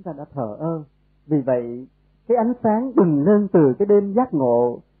động, chúng ta đã thờ ơ. Vì vậy, cái ánh sáng bừng lên từ cái đêm giác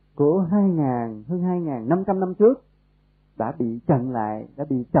ngộ của hơn 2.500 năm trước đã bị chặn lại, đã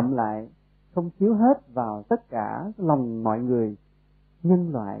bị chậm lại, không chiếu hết vào tất cả lòng mọi người,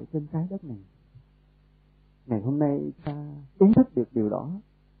 nhân loại trên trái đất này. Ngày hôm nay ta ý thức được điều đó,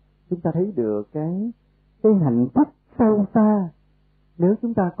 chúng ta thấy được cái hạnh phúc sâu xa nếu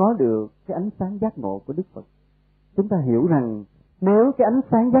chúng ta có được cái ánh sáng giác ngộ của Đức Phật. Chúng ta hiểu rằng nếu cái ánh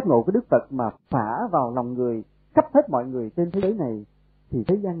sáng giác ngộ của Đức Phật mà phả vào lòng người, khắp hết mọi người trên thế giới này, thì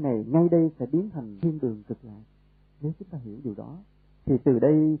thế gian này ngay đây sẽ biến thành thiên đường cực lạc. Nếu chúng ta hiểu điều đó, thì từ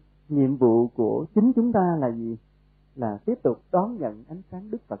đây nhiệm vụ của chính chúng ta là gì? Là tiếp tục đón nhận ánh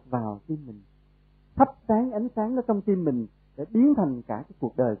sáng Đức Phật vào tim mình, thắp sáng ánh sáng nó trong tim mình để biến thành cả cái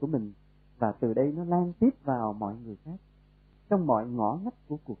cuộc đời của mình, và từ đây nó lan tiếp vào mọi người khác, trong mọi ngõ ngách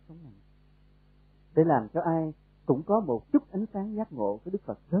của cuộc sống này, để làm cho ai cũng có một chút ánh sáng giác ngộ của Đức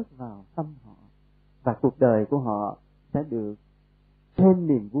Phật rớt vào tâm họ, và cuộc đời của họ sẽ được thêm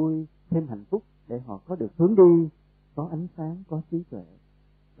niềm vui, thêm hạnh phúc, để họ có được hướng đi, có ánh sáng, có trí tuệ.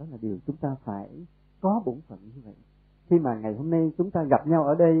 Đó là điều chúng ta phải có bổn phận như vậy. Khi mà ngày hôm nay chúng ta gặp nhau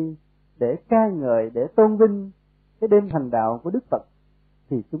ở đây để ca ngợi, để tôn vinh cái đêm thành đạo của Đức Phật,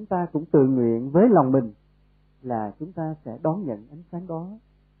 thì chúng ta cũng tự nguyện với lòng mình là chúng ta sẽ đón nhận ánh sáng đó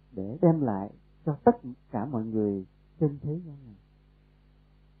để đem lại cho tất cả mọi người trên thế gian này.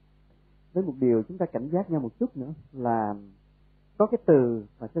 Với một điều chúng ta cảnh giác nhau một chút nữa là có cái từ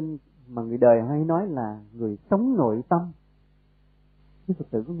mà người đời hay nói là người sống nội tâm. Quý Phật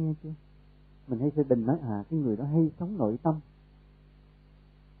tử có nghe chưa? Mình hay phê bình nói cái người đó hay sống nội tâm.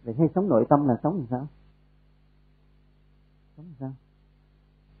 Vậy hay sống nội tâm là sống làm sao? Sống làm sao?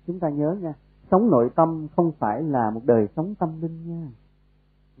 Chúng ta nhớ nha, sống nội tâm không phải là một đời sống tâm linh nha.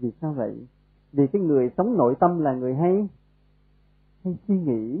 Vì sao vậy? Vì cái người sống nội tâm là người hay suy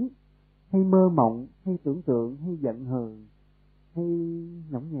nghĩ, hay mơ mộng, hay tưởng tượng, hay giận hờn, hay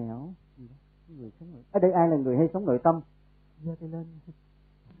nhõng nhẽo. Người sống nội... Ở đây ai là người hay sống nội tâm? giơ tay lên.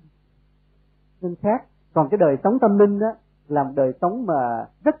 Nên khác. Còn cái đời sống tâm linh đó là đời sống mà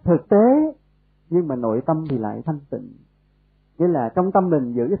rất thực tế, nhưng mà nội tâm thì lại thanh tịnh. Nghĩa là trong tâm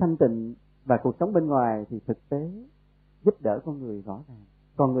mình giữ cái thanh tịnh và cuộc sống bên ngoài thì thực tế giúp đỡ con người rõ ràng.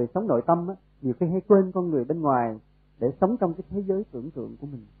 Còn người sống nội tâm á, nhiều khi hay quên con người bên ngoài để sống trong cái thế giới tưởng tượng của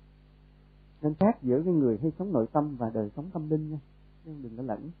mình. Nên khác giữa cái người hay sống nội tâm và đời sống tâm linh nha, nhưng đừng có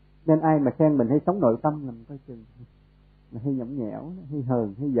lẫn. Nên ai mà khen mình hay sống nội tâm là mình coi chừng, là hay nhõng nhẽo, hay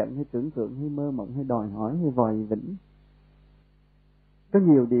hờn, hay giận, hay tưởng tượng, hay mơ mộng, hay đòi hỏi, hay vòi vĩnh. Có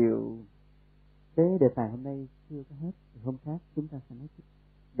nhiều điều. Cái đề tài hôm nay chưa có hết, hôm khác chúng ta sẽ nói tiếp,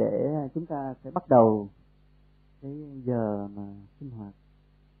 để chúng ta sẽ bắt đầu cái giờ mà sinh hoạt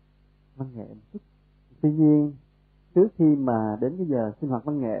văn nghệ một chút. Tuy nhiên trước khi mà đến cái giờ sinh hoạt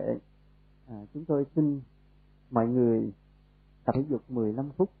văn nghệ, chúng tôi xin mọi người tập thể dục 15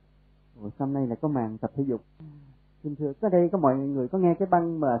 phút. Rồi hôm nay là có màn tập thể dục. Xin thưa, có đây có mọi người có nghe cái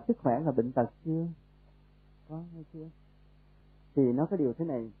băng mà sức khỏe và bệnh tật chưa? Có hay chưa? Thì nó có điều thế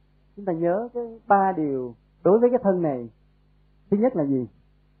này, chúng ta nhớ cái 3 điều đối với cái thân này. Thứ nhất là gì?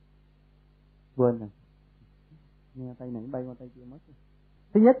 Quên rồi. Nghe tay này bay qua tay kia mất.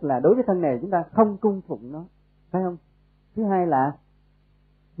 Thứ nhất là đối với thân này chúng ta không cung phụng nó, phải không? Thứ hai là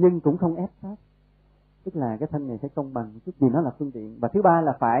nhưng cũng không ép sát, tức là cái thân này phải công bằng một chút vì nó là phương tiện. Và thứ ba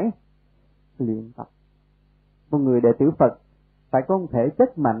là phải luyện tập. Một người đệ tử Phật phải có một thể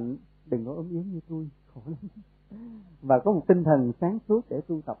chất mạnh, đừng có ốm yếu như tôi, khổ lắm. Và có một tinh thần sáng suốt để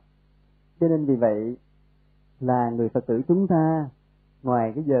tu tập. Cho nên vì vậy là người Phật tử chúng ta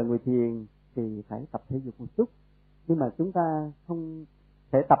ngoài cái giờ ngồi thiền thì phải tập thể dục một chút, nhưng mà chúng ta không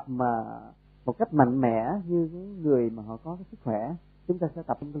thể tập mà một cách mạnh mẽ như những người mà họ có cái sức khỏe. Chúng ta sẽ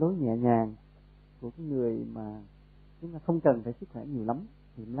tập trong cái lối nhẹ nhàng của cái người mà chúng ta không cần phải sức khỏe nhiều lắm.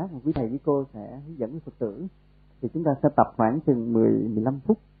 Thì lát mà quý thầy quý cô sẽ hướng dẫn với Phật tử. Thì chúng ta sẽ tập khoảng chừng 10-15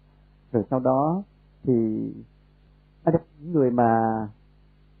 phút. Rồi sau đó thì những người mà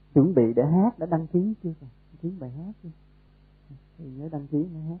chuẩn bị để hát đã đăng ký chưa? Đăng ký bài hát chưa? Thì nhớ đăng ký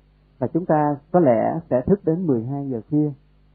bài hát. Và chúng ta có lẽ sẽ thức đến 12 giờ khuya